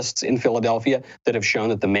journalists in Philadelphia that have shown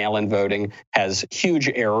that the mail-in voting has huge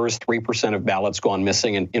errors. 3% of ballots gone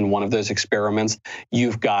missing in one of those experiments.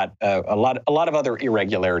 You've got a lot of other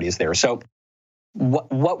irregularities there. So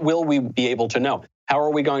what will we be able to know? How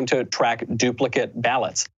are we going to track duplicate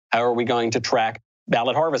ballots? How are we going to track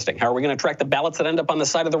ballot harvesting? How are we going to track the ballots that end up on the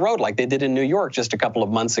side of the road like they did in New York just a couple of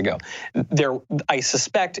months ago? I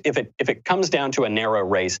suspect if it comes down to a narrow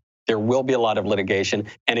race, there will be a lot of litigation,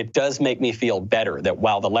 and it does make me feel better that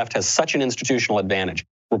while the left has such an institutional advantage,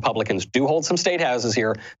 Republicans do hold some state houses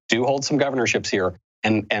here, do hold some governorships here,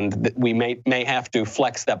 and we may have to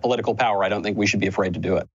flex that political power. I don't think we should be afraid to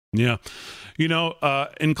do it. Yeah. You know,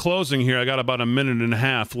 in closing here, I got about a minute and a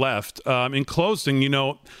half left. In closing, you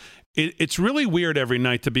know, it's really weird every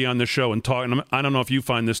night to be on the show and talk. And I don't know if you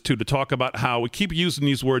find this too, to talk about how we keep using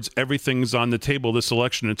these words, everything's on the table this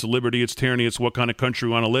election. It's liberty, it's tyranny, it's what kind of country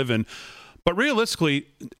we want to live in. But realistically,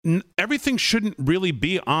 everything shouldn't really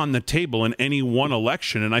be on the table in any one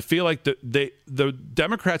election. And I feel like the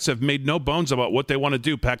Democrats have made no bones about what they want to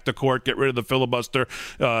do. Pack the court, get rid of the filibuster,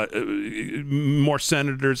 more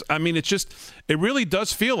senators. I mean, it really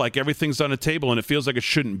does feel like everything's on the table, and it feels like it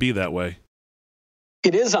shouldn't be that way.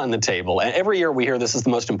 It is on the table. And every year we hear this is the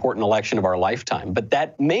most important election of our lifetime. But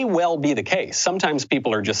that may well be the case. Sometimes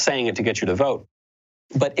people are just saying it to get you to vote.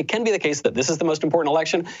 But it can be the case that this is the most important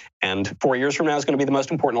election, and 4 years from now is going to be the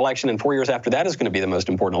most important election, and 4 years after that is going to be the most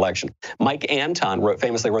important election. Mike Anton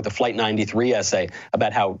famously wrote the Flight 93 essay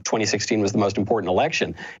about how 2016 was the most important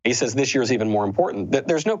election. He says this year is even more important.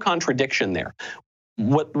 There's no contradiction there.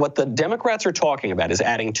 What the Democrats are talking about is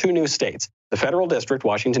adding 2 new states, the federal district,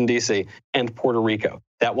 Washington, D.C., and Puerto Rico.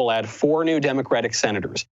 That will add 4 new Democratic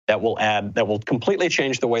senators. That will completely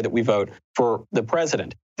change the way that we vote for the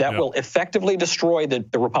president. That will effectively destroy the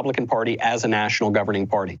Republican Party as a national governing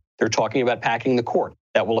party. They're talking about packing the court.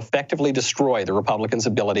 That will effectively destroy the Republicans'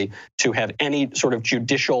 ability to have any sort of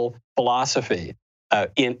judicial philosophy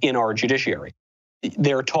in our judiciary.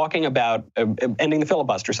 They're talking about ending the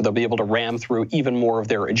filibuster, so they'll be able to ram through even more of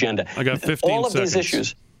their agenda. I got 15 All of seconds. these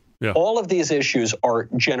issues. Yeah. All of these issues are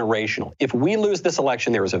generational. If we lose this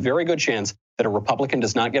election, there is a very good chance that a Republican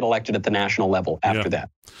does not get elected at the national level after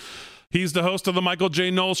that. He's the host of the Michael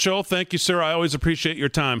J. Knowles Show. Thank you, sir. I always appreciate your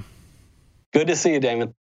time. Good to see you,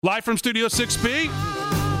 Damon. Live from Studio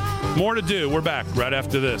 6B. More to do. We're back right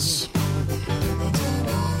after this.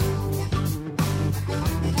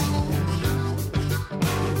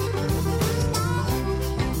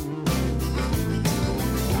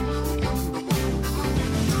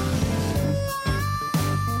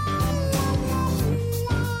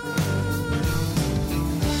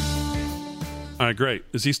 All right, great.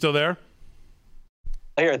 Is he still there?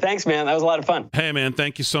 Here, thanks, man. That was a lot of fun. Hey, man,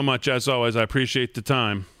 thank you so much. As always, I appreciate the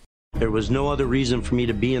time. There was no other reason for me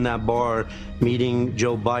to be in that bar meeting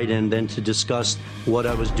Joe Biden than to discuss what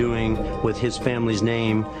I was doing with his family's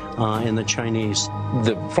name and the Chinese.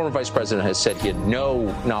 The former vice president has said he had no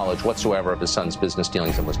knowledge whatsoever of his son's business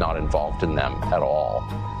dealings and was not involved in them at all.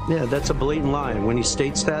 Yeah, that's a blatant lie. When he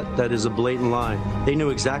states that, that is a blatant lie. They knew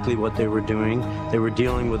exactly what they were doing. They were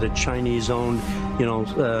dealing with a Chinese-owned,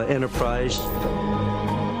 enterprise.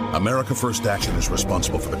 America First Action is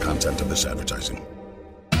responsible for the content of this advertising.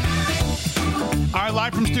 All right,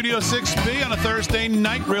 live from Studio 6B on a Thursday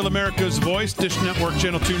night, Real America's Voice, Dish Network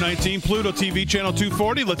Channel 219, Pluto TV Channel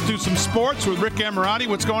 240. Let's do some sports with Rick Amorati.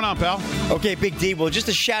 What's going on, pal? Okay, Big D. Well, just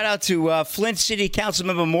a shout out to Flint City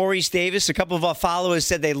Councilmember Maurice Davis. A couple of our followers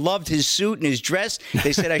said they loved his suit and his dress.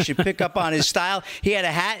 They said I should pick up on his style. He had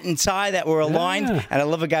a hat and tie that were aligned, and I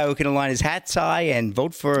love a guy who can align his hat, tie, and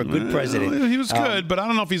vote for a good president. He was good, but I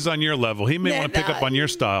don't know if he's on your level. He may want to pick up on your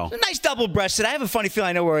style. Nice double-breasted. I have a funny feeling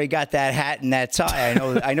I know where he got that hat and that tie.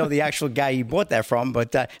 I know the actual guy he bought that from,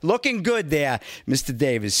 but looking good there, Mr.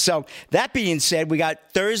 Davis. So that being said, we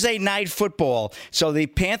got Thursday night football. So the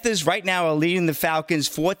Panthers right now are leading the Falcons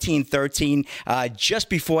 14-13 just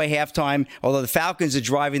before halftime, although the Falcons are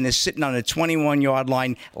driving. They're sitting on a 21-yard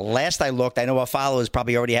line. Last I looked, I know our followers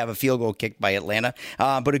probably already have a field goal kicked by Atlanta,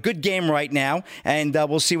 but a good game right now, and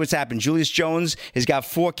we'll see what's happened. Julius Jones has got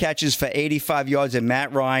 4 catches for 85 yards, and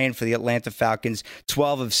Matt Ryan for the Atlanta Falcons,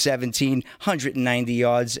 12 of 17, 190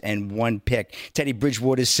 yards and 1 pick. Teddy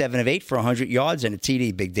Bridgewater's 7 of 8 for 100 yards and a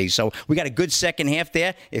TD, Big D. So we got a good second half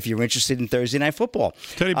there if you're interested in Thursday Night Football.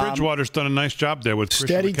 Teddy Bridgewater's done a nice job there with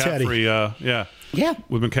Christian McCaffrey. Yeah.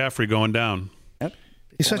 With McCaffrey going down. Yep.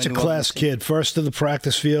 He's such a class kid. First to the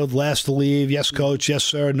practice field, last to leave. Yes, coach. Yes,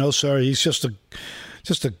 sir. No, sir. He's just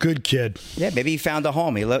a good kid. Yeah, maybe he found a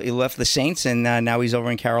home. He left the Saints, and now he's over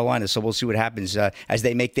in Carolina. So we'll see what happens as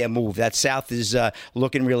they make their move. That South is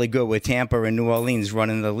looking really good with Tampa and New Orleans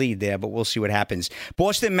running the lead there, but we'll see what happens.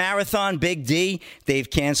 Boston Marathon, Big D, they've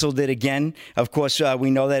canceled it again. Of course, we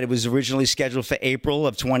know that it was originally scheduled for April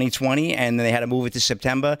of 2020, and then they had to move it to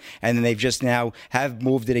September, and then they've just now have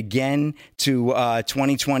moved it again to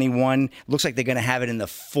 2021. Looks like they're going to have it in the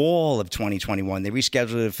fall of 2021. They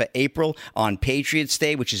rescheduled it for April on Patriots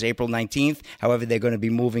Day, which is April 19th. However, they're going to be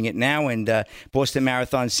moving it now, and Boston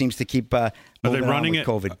Marathon seems to keep Are they running it?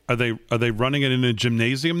 COVID. Are they running it in a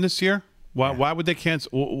gymnasium this year? Why would they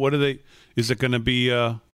cancel? What are they? Is it going to be?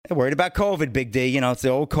 They're worried about COVID, Big D. It's the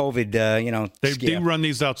old COVID. They do run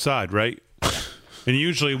these outside, right? And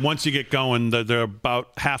usually, once you get going, they're about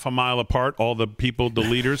half a mile apart. All the people, the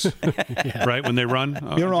leaders, right? When they run,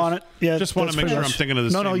 you're on it. Yeah, just want to make sure I'm thinking of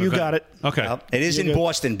the same. No, you event. got it. Okay, well, it is in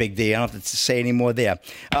Boston, Big D. I don't have to say any more there.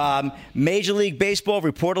 Major League Baseball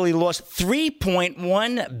reportedly lost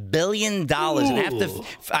 $3.1 billion, and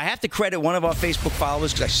I have to credit one of our Facebook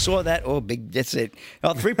followers because I saw that. Oh, big, that's it.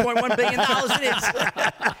 Well, $3.1 billion it is.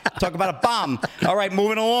 Talk about a bomb. All right,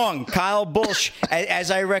 moving along. Kyle Busch,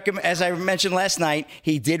 as I mentioned last night.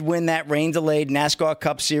 He did win that rain-delayed NASCAR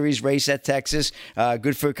Cup Series race at Texas.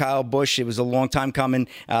 Good for Kyle Busch. It was a long time coming.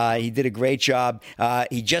 He did a great job.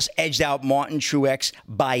 He just edged out Martin Truex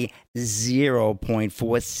by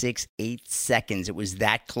 0.468 seconds. It was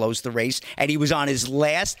that close, the race, and he was on his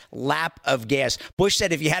last lap of gas. Busch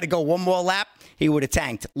said if you had to go one more lap, he would have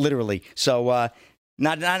tanked, literally. So,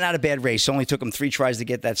 Not a bad race. Only took him 3 tries to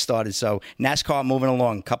get that started. So NASCAR moving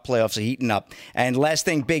along. Cup playoffs are heating up. And last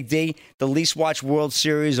thing, Big D, the least watched World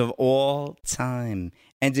Series of all time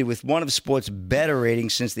ended with one of sports' better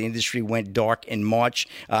ratings since the industry went dark in March.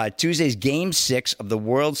 Tuesday's Game 6 of the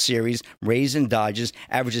World Series, Rays and Dodgers,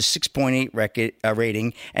 averages 6.8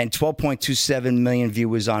 rating and 12.27 million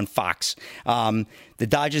viewers on Fox. The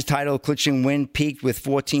Dodgers' title-clinching win peaked with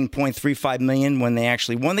 14.35 million when they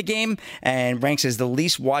actually won the game, and ranks as the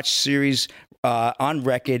least-watched series on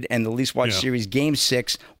record and the least-watched series, Game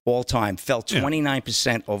 6 all time. Fell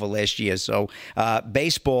 29% over last year. So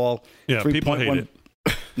baseball, people hate it.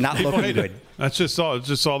 Not people looking hate good. It. That's just all. It's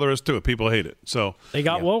just all there is to it. People hate it. So they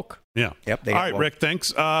got woke. Yeah. Yep. All right, woke. Rick.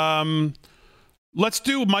 Thanks. Let's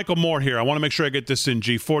do Michael Moore here. I want to make sure I get this in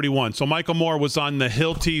G41. So Michael Moore was on the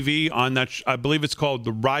Hill TV on that. I believe it's called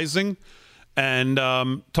The Rising, and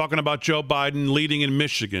talking about Joe Biden leading in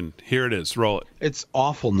Michigan. Here it is. Roll it. It's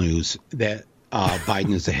awful news that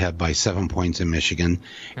Biden is ahead by 7 points in Michigan,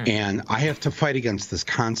 and I have to fight against this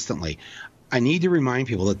constantly. I need to remind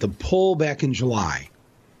people that the poll back in July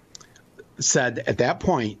said at that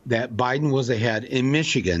point that Biden was ahead in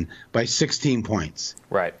Michigan by 16 points.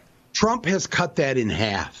 Right. Trump has cut that in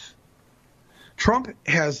half. Trump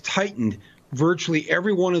has tightened virtually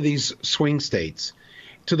every one of these swing states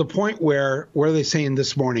to the point where, what are they saying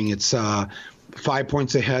this morning? It's 5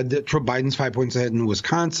 points ahead. Biden's 5 points ahead in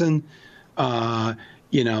Wisconsin.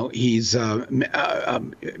 He's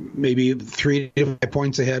maybe 3 to 5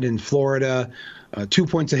 points ahead in Florida, 2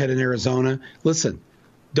 points ahead in Arizona. Listen,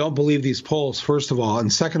 don't believe these polls, first of all. And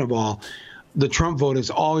second of all, the Trump vote is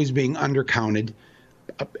always being undercounted.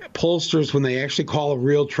 Pollsters, when they actually call a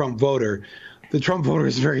real Trump voter, the Trump voter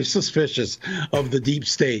is very suspicious of the deep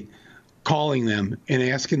state calling them and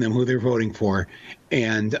asking them who they're voting for.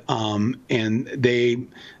 And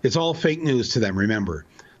it's all fake news to them, remember.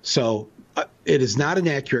 So it is not an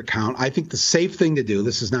accurate count. I think the safe thing to do,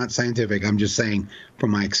 this is not scientific, I'm just saying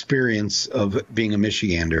from my experience of being a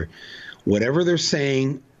Michigander, whatever they're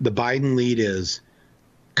saying the Biden lead is,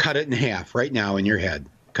 cut it in half right now in your head.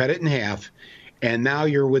 Cut it in half, and now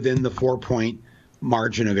you're within the 4-point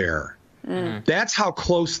margin of error. That's how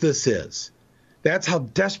close this is. That's how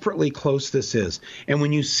desperately close this is. And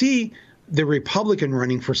when you see the Republican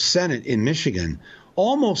running for Senate in Michigan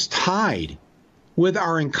almost tied with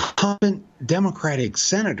our incumbent Democratic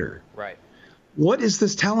senator. Right. What is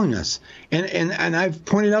this telling us? And I've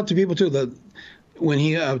pointed out to people too that when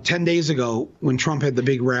he 10 days ago when Trump had the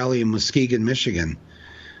big rally in Muskegon, Michigan,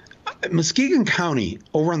 Muskegon County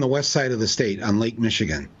over on the west side of the state on Lake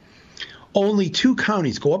Michigan, only 2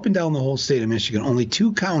 counties, go up and down the whole state of Michigan, only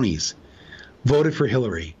 2 counties voted for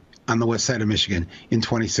Hillary on the west side of Michigan in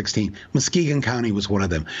 2016. Muskegon County was one of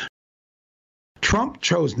them. Trump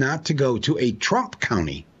chose not to go to a Trump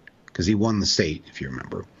county because he won the state, if you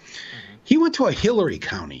remember. He went to a Hillary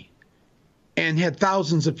county and had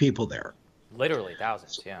thousands of people there. Literally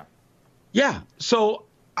thousands, yeah. Yeah. So,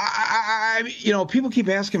 people keep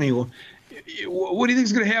asking me, well, what do you think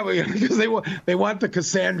is going to happen? Because they want the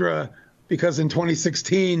Cassandra, because in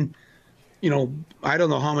 2016, I don't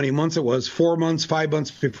know how many months it was, 4 months, 5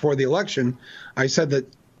 months before the election, I said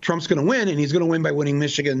that Trump's going to win, and he's going to win by winning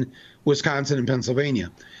Michigan, Wisconsin, and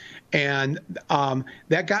Pennsylvania. And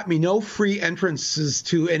that got me no free entrances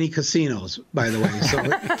to any casinos, by the way.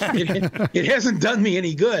 So it hasn't done me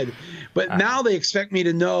any good. But now they expect me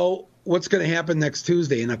to know what's going to happen next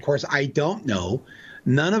Tuesday. And, of course, I don't know.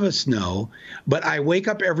 None of us know. But I wake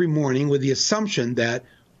up every morning with the assumption that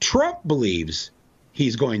Trump believes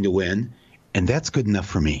he's going to win, and that's good enough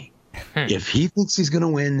for me. If he thinks he's going to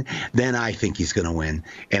win, then I think he's going to win.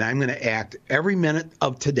 And I'm going to act every minute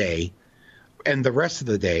of today and the rest of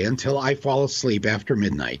the day until I fall asleep after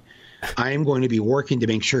midnight. I am going to be working to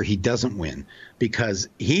make sure he doesn't win, because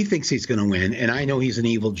he thinks he's going to win, and I know he's an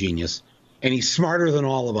evil genius, and he's smarter than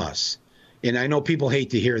all of us. And I know people hate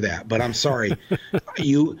to hear that, but I'm sorry.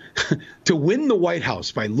 To win the White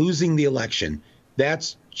House by losing the election,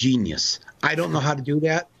 that's genius. I don't know how to do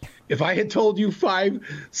that. If I had told you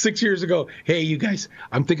 5-6 years ago, hey, you guys,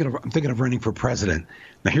 I'm thinking of running for president.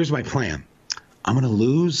 Now here's my plan. I'm going to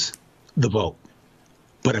lose the vote,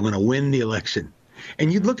 but I'm going to win the election.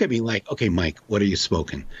 And you'd look at me like, okay, Mike, what are you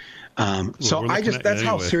smoking? So that's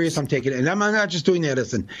how serious I'm taking it. And I'm not just doing that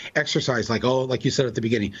as an exercise, like you said at the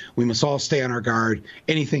beginning, we must all stay on our guard.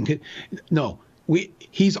 Anything could, no,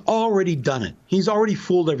 he's already done it. He's already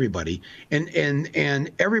fooled everybody.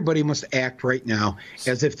 And everybody must act right now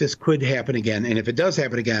as if this could happen again. And if it does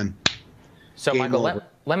happen again, so Michael, let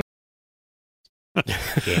me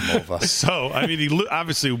game over. So, I mean, he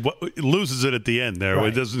obviously loses it at the end there.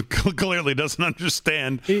 Right. He clearly doesn't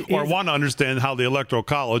understand or want to understand how the Electoral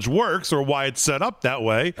College works or why it's set up that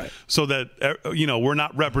way, so that, we're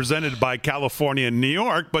not represented by California and New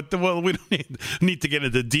York. But, we don't need to get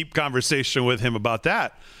into deep conversation with him about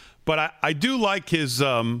that. But I do like his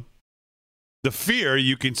the fear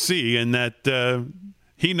you can see in that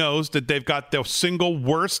he knows that they've got the single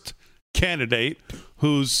worst candidate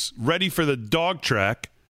who's ready for the dog track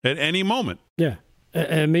at any moment. Yeah.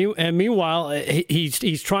 And meanwhile,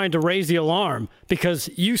 he's trying to raise the alarm because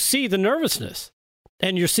you see the nervousness,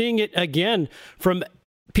 and you're seeing it again from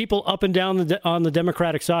people up and down on the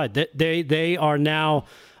Democratic side. That they are now,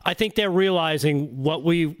 I think they're realizing what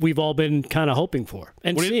we've all been kind of hoping for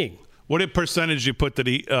and seeing. What percentage you put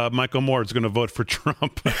that Michael Moore is going to vote for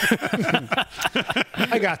Trump?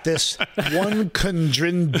 I got this.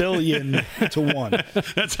 100 billion to 1.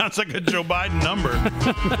 That sounds like a Joe Biden number.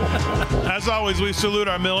 As always, we salute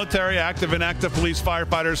our military, active and inactive police,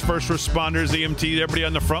 firefighters, first responders, EMT, everybody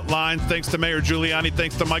on the front lines. Thanks to Mayor Giuliani.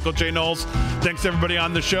 Thanks to Michael J. Knowles. Thanks to everybody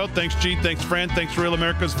on the show. Thanks, G. Thanks, Fran. Thanks, Real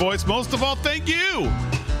America's Voice. Most of all, thank you,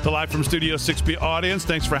 the Live from Studio 6B audience.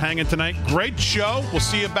 Thanks for hanging tonight. Great show. We'll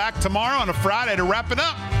see you back tomorrow on a Friday to wrap it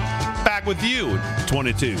up. Back with you at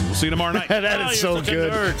 22. We'll see you tomorrow night. That is so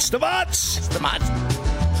good. It's the Mots.